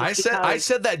 4. I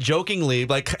said that jokingly,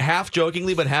 like half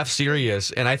jokingly, but half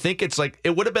serious. And I think it's like,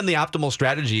 it would have been the optimal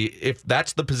strategy if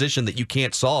that's the position that you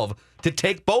can't solve to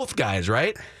take both guys,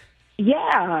 right?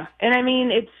 Yeah.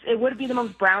 And it would be the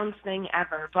most Browns thing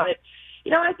ever. But,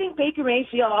 I think Baker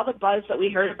Mayfield, all the buzz that we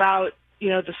heard about,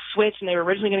 the switch, and they were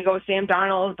originally going to go with Sam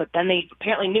Darnold, but then they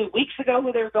apparently knew weeks ago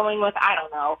who they were going with. I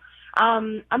don't know.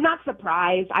 I'm not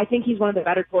surprised. I think he's one of the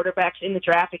better quarterbacks in the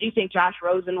draft. I do think Josh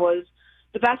Rosen was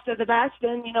the best of the best,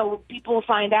 and, people will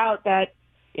find out that,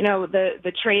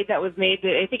 the trade that was made,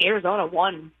 I think Arizona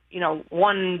won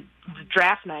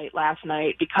draft night last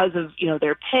night because of,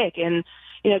 their pick. And,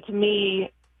 to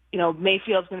me,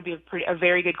 Mayfield's going to be a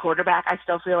very good quarterback. I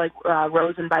still feel like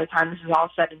Rosen, by the time this is all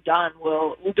said and done,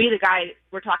 will be the guy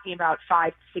we're talking about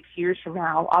 5 to 6 years from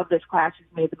now of this class who's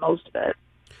made the most of it.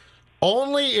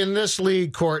 Only in this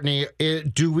league, Courtney,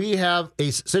 do we have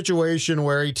a situation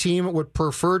where a team would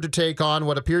prefer to take on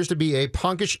what appears to be a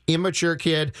punkish, immature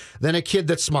kid than a kid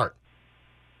that's smart.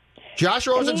 Josh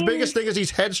Rosen's biggest thing is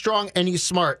he's headstrong and he's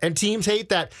smart, and teams hate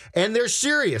that, and they're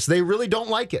serious. They really don't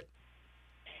like it.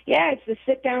 Yeah, it's the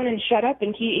sit down and shut up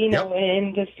and keep,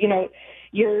 and just,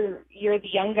 you're the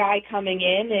young guy coming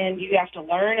in and you have to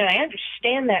learn. And I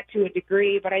understand that to a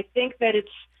degree, but I think that it's,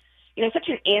 such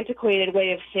an antiquated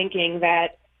way of thinking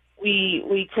that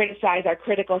we criticize our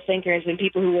critical thinkers and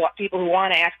people who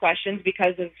want to ask questions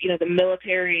because of the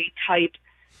military type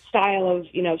style of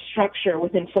structure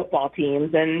within football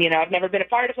teams. And I've never been a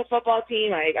part of a football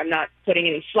team. I'm not putting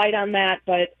any slight on that,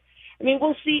 but I mean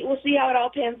we'll see how it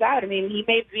all pans out. I mean he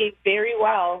may be very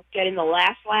well getting the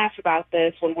last laugh about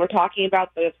this when we're talking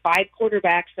about the 5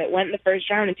 quarterbacks that went in the first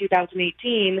round in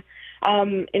 2018.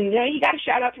 And you got to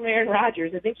shout out from Aaron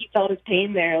Rodgers. I think he felt his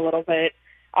pain there a little bit.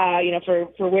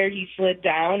 For where he slid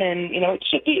down, and it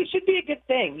should be a good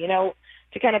thing,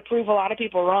 to kind of prove a lot of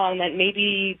people wrong that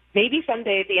maybe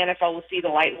someday the NFL will see the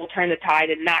light and will turn the tide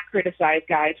and not criticize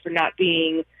guys for not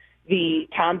being the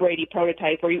Tom Brady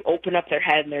prototype where you open up their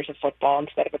head and there's a football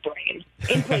instead of a brain,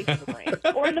 in place of a brain,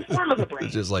 or in the form of a brain.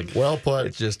 It's just like, well put.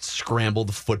 It's just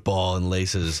scrambled football and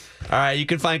laces. All right, you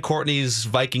can find Courtney's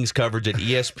Vikings coverage at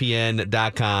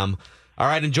ESPN.com. All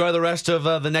right, enjoy the rest of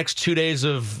the next 2 days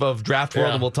of Draft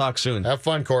World, and we'll talk soon. Have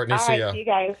fun, Courtney. See ya. See you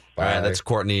guys. All right, that's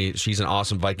Courtney. She's an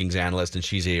awesome Vikings analyst, and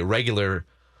she's a regular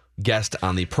guest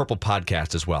on the Purple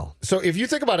Podcast as well. So if you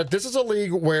think about it, this is a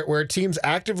league where teams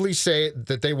actively say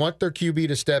that they want their QB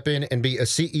to step in and be a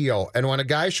CEO. And when a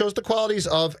guy shows the qualities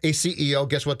of a CEO,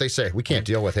 guess what they say? We can't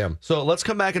deal with him. So let's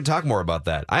come back and talk more about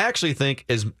that. I actually think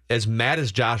as mad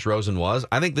as Josh Rosen was,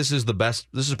 I think this is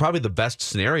probably the best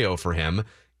scenario for him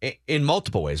in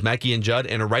multiple ways. Mackey and Judd,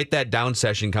 and a Write That Down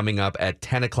session coming up at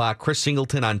 10 o'clock. Chris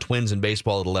Singleton on Twins and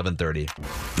baseball at 11:30.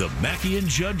 The Mackey and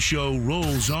Judd Show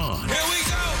rolls on. Here we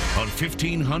go. On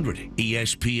 1500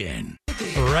 ESPN.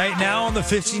 Right now on the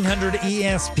 1500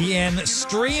 ESPN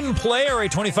Stream Player, a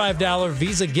 $25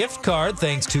 Visa gift card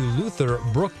thanks to Luther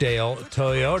Brookdale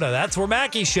Toyota. That's where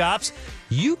Mackey shops.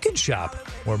 You can shop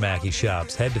where Mackey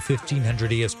shops. Head to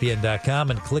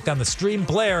 1500ESPN.com and click on the Stream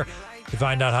Player to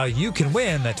find out how you can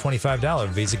win that $25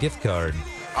 Visa gift card.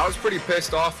 I was pretty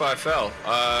pissed off. I fell.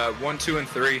 1, 2, and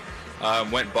 3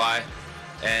 went by,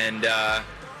 and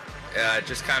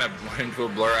just kind of went into a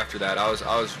blur after that. I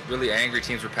was really angry.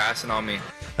 Teams were passing on me.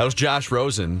 That was Josh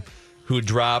Rosen, who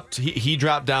dropped. He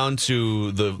dropped down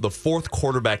to the fourth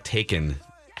quarterback taken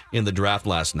in the draft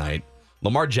last night.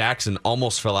 Lamar Jackson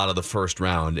almost fell out of the first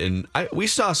round, and we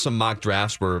saw some mock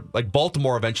drafts where like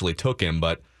Baltimore eventually took him,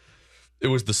 but it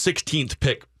was the 16th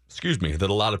pick, that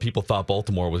a lot of people thought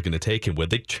Baltimore was going to take him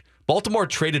with. Baltimore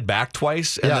traded back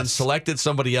twice and then selected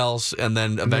somebody else and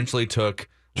then eventually took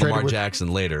Lamar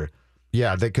Jackson later.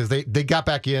 Yeah, because they got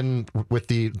back in with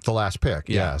the last pick.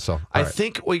 Yeah, so I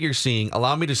think what you're seeing,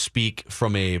 allow me to speak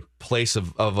from a place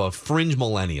of a fringe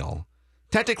millennial.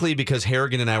 Technically, because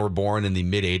Harrigan and I were born in the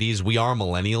mid-'80s, we are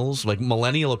millennials. Like,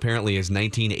 millennial apparently is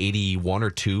 1981 or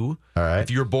 2. All right. If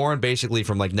you were born basically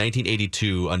from like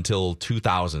 1982 until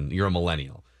 2000, you're a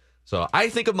millennial. So I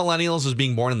think of millennials as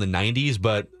being born in the 90s,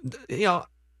 but,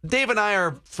 Dave and I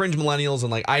are fringe millennials, and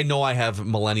like I know I have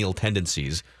millennial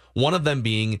tendencies. One of them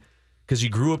being because you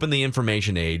grew up in the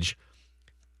information age.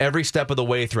 Every step of the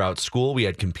way throughout school, we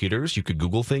had computers. You could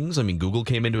Google things. I mean, Google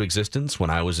came into existence when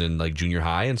I was in like junior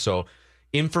high, and so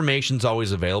information's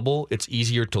always available. It's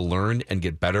easier to learn and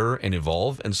get better and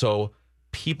evolve. And so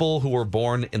people who were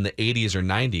born in the 80s or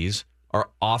 90s are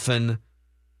often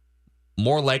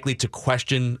more likely to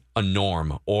question a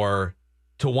norm or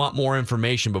to want more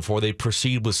information before they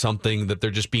proceed with something that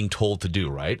they're just being told to do,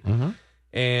 right? Mm-hmm.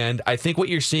 And I think what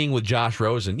you're seeing with Josh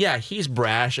Rosen, yeah, he's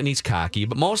brash and he's cocky,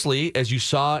 but mostly, as you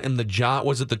saw in the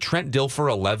Trent Dilfer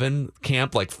 11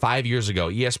 camp like 5 years ago,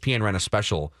 ESPN ran a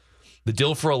special, the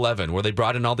Dilfer 11, where they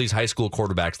brought in all these high school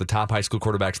quarterbacks, the top high school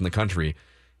quarterbacks in the country,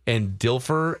 and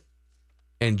Dilfer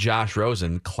and Josh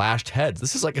Rosen clashed heads.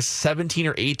 This is like a 17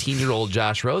 or 18-year-old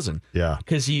Josh Rosen. Yeah.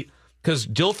 Because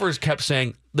Dilfer's kept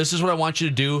saying, this is what I want you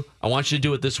to do. I want you to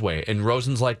do it this way. And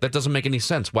Rosen's like, that doesn't make any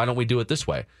sense. Why don't we do it this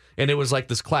way? And it was like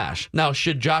this clash. Now,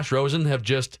 should Josh Rosen have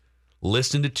just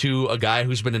listened to a guy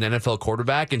who's been an NFL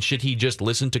quarterback, and should he just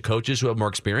listen to coaches who have more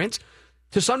experience?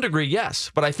 To some degree,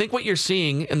 yes. But I think what you're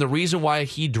seeing, and the reason why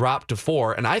he dropped to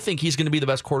 4, and I think he's going to be the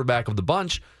best quarterback of the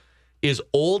bunch, is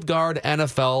old guard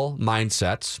NFL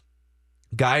mindsets,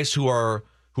 guys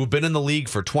who've been in the league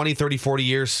for 20, 30, 40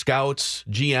 years, scouts,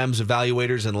 GMs,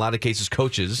 evaluators, and in a lot of cases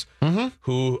coaches,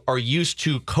 who are used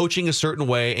to coaching a certain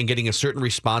way and getting a certain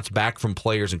response back from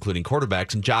players, including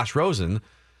quarterbacks. And Josh Rosen,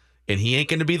 and he ain't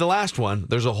going to be the last one.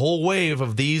 There's a whole wave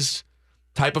of these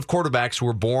type of quarterbacks who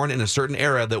were born in a certain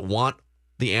era that want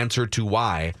the answer to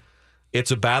why.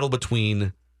 It's a battle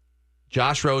between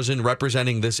Josh Rosen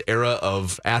representing this era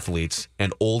of athletes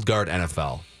and old guard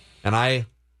NFL. And I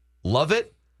love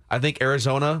it. I think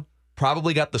Arizona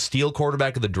probably got the steal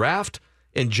quarterback of the draft,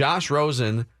 and Josh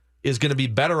Rosen is going to be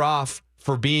better off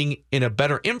for being in a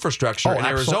better infrastructure in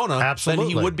Arizona than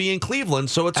he would be in Cleveland.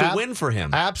 So it's a win for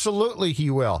him. Absolutely, he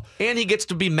will. And he gets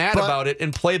to be mad about it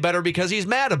and play better because he's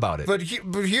mad about it. But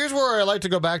here's where I like to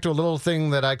go back to a little thing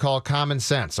that I call common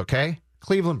sense, okay?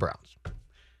 Cleveland Browns.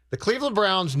 The Cleveland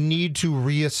Browns need to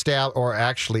reestablish or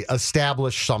actually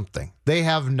establish something. They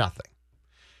have nothing.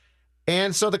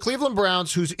 And so the Cleveland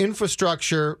Browns, whose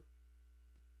infrastructure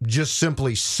just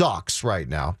simply sucks right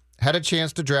now, had a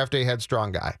chance to draft a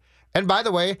headstrong guy. And by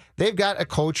the way, they've got a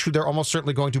coach who they're almost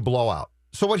certainly going to blow out.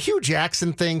 So what Hugh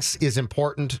Jackson thinks is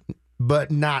important,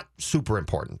 but not super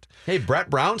important. Hey, Brett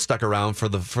Brown stuck around for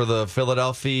the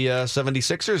Philadelphia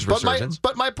 76ers resurgence.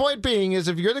 But my point being is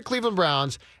if you're the Cleveland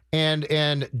Browns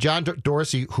and John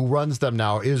Dorsey, who runs them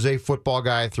now, is a football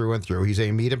guy through and through. He's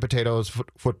a meat and potatoes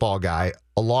football guy,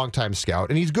 a longtime scout,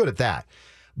 and he's good at that.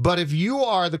 But if you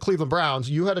are the Cleveland Browns,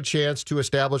 you had a chance to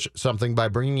establish something by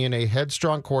bringing in a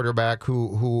headstrong quarterback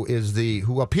who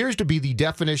appears to be the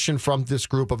definition from this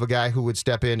group of a guy who would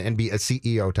step in and be a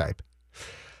CEO type.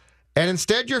 And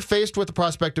instead, you're faced with the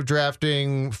prospect of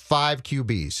drafting 5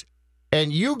 QBs,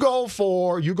 and you go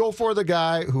for the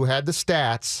guy who had the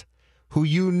stats, who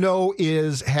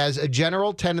has a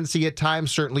general tendency at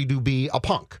times certainly to be a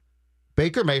punk.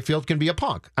 Baker Mayfield can be a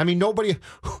punk. I mean, nobody.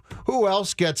 Who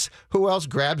else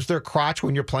grabs their crotch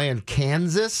when you're playing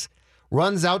Kansas,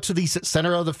 runs out to the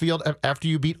center of the field after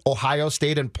you beat Ohio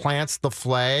State and plants the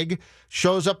flag,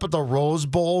 shows up at the Rose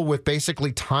Bowl with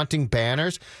basically taunting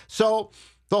banners. So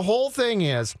the whole thing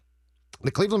is,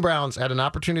 the Cleveland Browns had an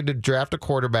opportunity to draft a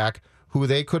quarterback who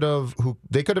they could have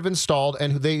installed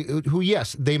and who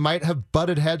they might have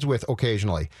butted heads with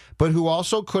occasionally, but who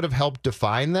also could have helped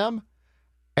define them.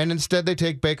 And instead, they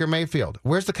take Baker Mayfield.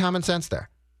 Where's the common sense there?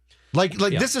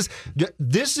 This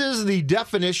is the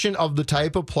definition of the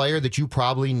type of player that you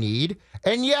probably need.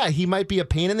 And yeah, he might be a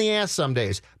pain in the ass some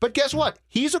days, but guess what?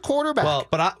 He's a quarterback. Well,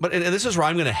 but this is where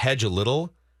I'm going to hedge a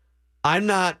little. I'm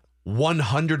not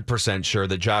 100% sure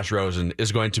that Josh Rosen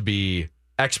is going to be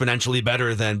exponentially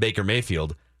better than Baker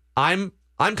Mayfield. I'm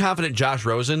confident Josh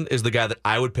Rosen is the guy that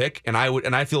I would pick, and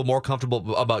I feel more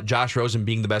comfortable about Josh Rosen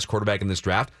being the best quarterback in this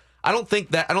draft. I don't think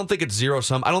it's zero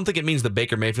sum. I don't think it means that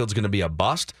Baker Mayfield's going to be a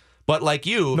bust. But like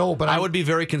you, I would be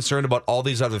very concerned about all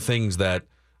these other things that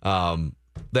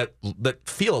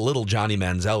feel a little Johnny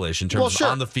Manziel-ish in terms of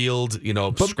on the field,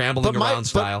 scrambling around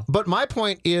style. But my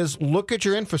point is, look at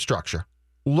your infrastructure.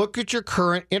 Look at your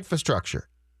current infrastructure.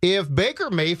 If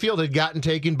Baker Mayfield had gotten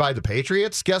taken by the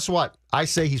Patriots, guess what? I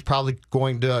say he's probably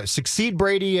going to succeed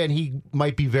Brady, and he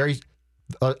might be very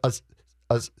a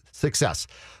success.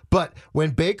 But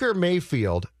when Baker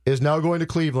Mayfield is now going to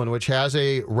Cleveland, which has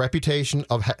a reputation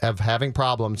of having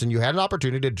problems, and you had an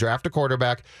opportunity to draft a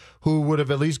quarterback who would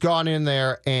have at least gone in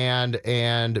there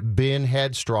and been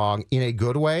headstrong in a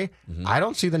good way, I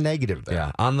don't see the negative there.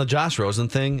 Yeah. On the Josh Rosen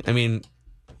thing, I mean,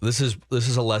 this is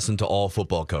a lesson to all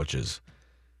football coaches.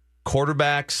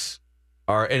 Quarterbacks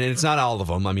are, and it's not all of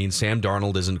them. I mean, Sam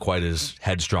Darnold isn't quite as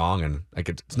headstrong, and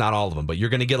it's not all of them. But you're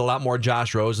going to get a lot more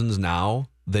Josh Rosens now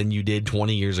than you did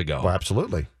 20 years ago. Well,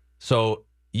 absolutely. So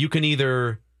you can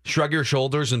either shrug your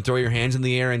shoulders and throw your hands in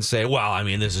the air and say, well, I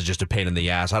mean, this is just a pain in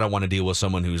the ass. I don't want to deal with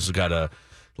someone who's got a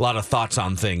lot of thoughts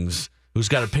on things, who's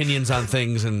got opinions on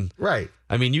things. And right.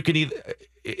 I mean, you can either,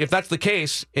 if that's the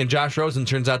case, and Josh Rosen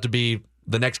turns out to be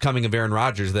the next coming of Aaron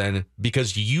Rodgers, then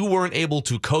because you weren't able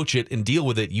to coach it and deal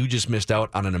with it, you just missed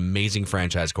out on an amazing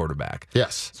franchise quarterback.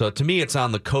 Yes. So to me, it's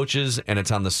on the coaches and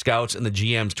it's on the scouts and the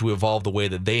GMs to evolve the way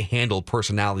that they handle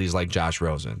personalities like Josh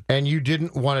Rosen. And you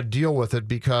didn't want to deal with it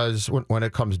because when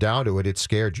it comes down to it, it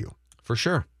scared you. For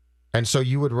sure. And so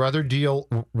you would rather deal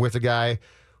with a guy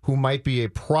who might be a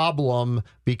problem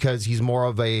because he's more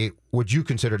of what you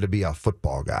consider to be a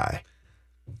football guy.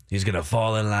 He's going to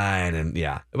fall in line, and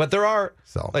yeah. But there are,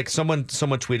 like someone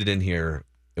tweeted in here,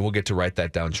 and we'll get to write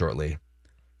that down shortly.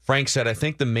 Frank said, I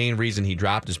think the main reason he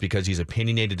dropped is because he's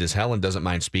opinionated as hell and doesn't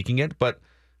mind speaking it. But,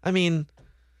 I mean,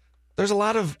 there's a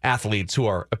lot of athletes who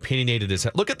are opinionated as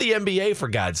hell. Look at the NBA, for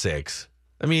God's sakes.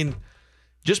 I mean,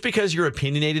 just because you're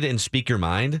opinionated and speak your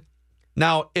mind.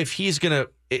 Now, if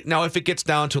it gets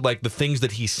down to, like, the things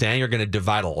that he's saying are going to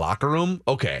divide a locker room,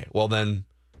 okay, well then...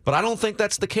 But I don't think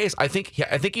that's the case. I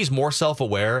think he's more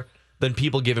self-aware than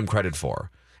people give him credit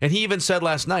for. And he even said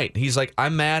last night, he's like,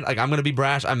 I'm mad. Like, I'm going to be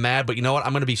brash. I'm mad. But you know what?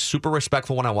 I'm going to be super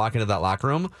respectful when I walk into that locker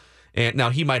room. And now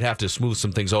he might have to smooth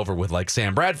some things over with, like,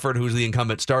 Sam Bradford, who's the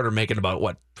incumbent starter, making about,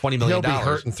 $20 million? He'll be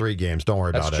hurt in 3 games. Don't worry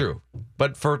about it. That's true.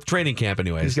 But for training camp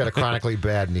anyways. He's got a chronically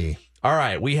bad knee. All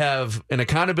right, we have an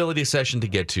accountability session to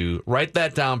get to. Write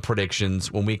that down,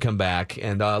 predictions, when we come back,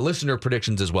 and listener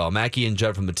predictions as well. Mackie and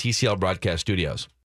Judd from the TCL Broadcast Studios.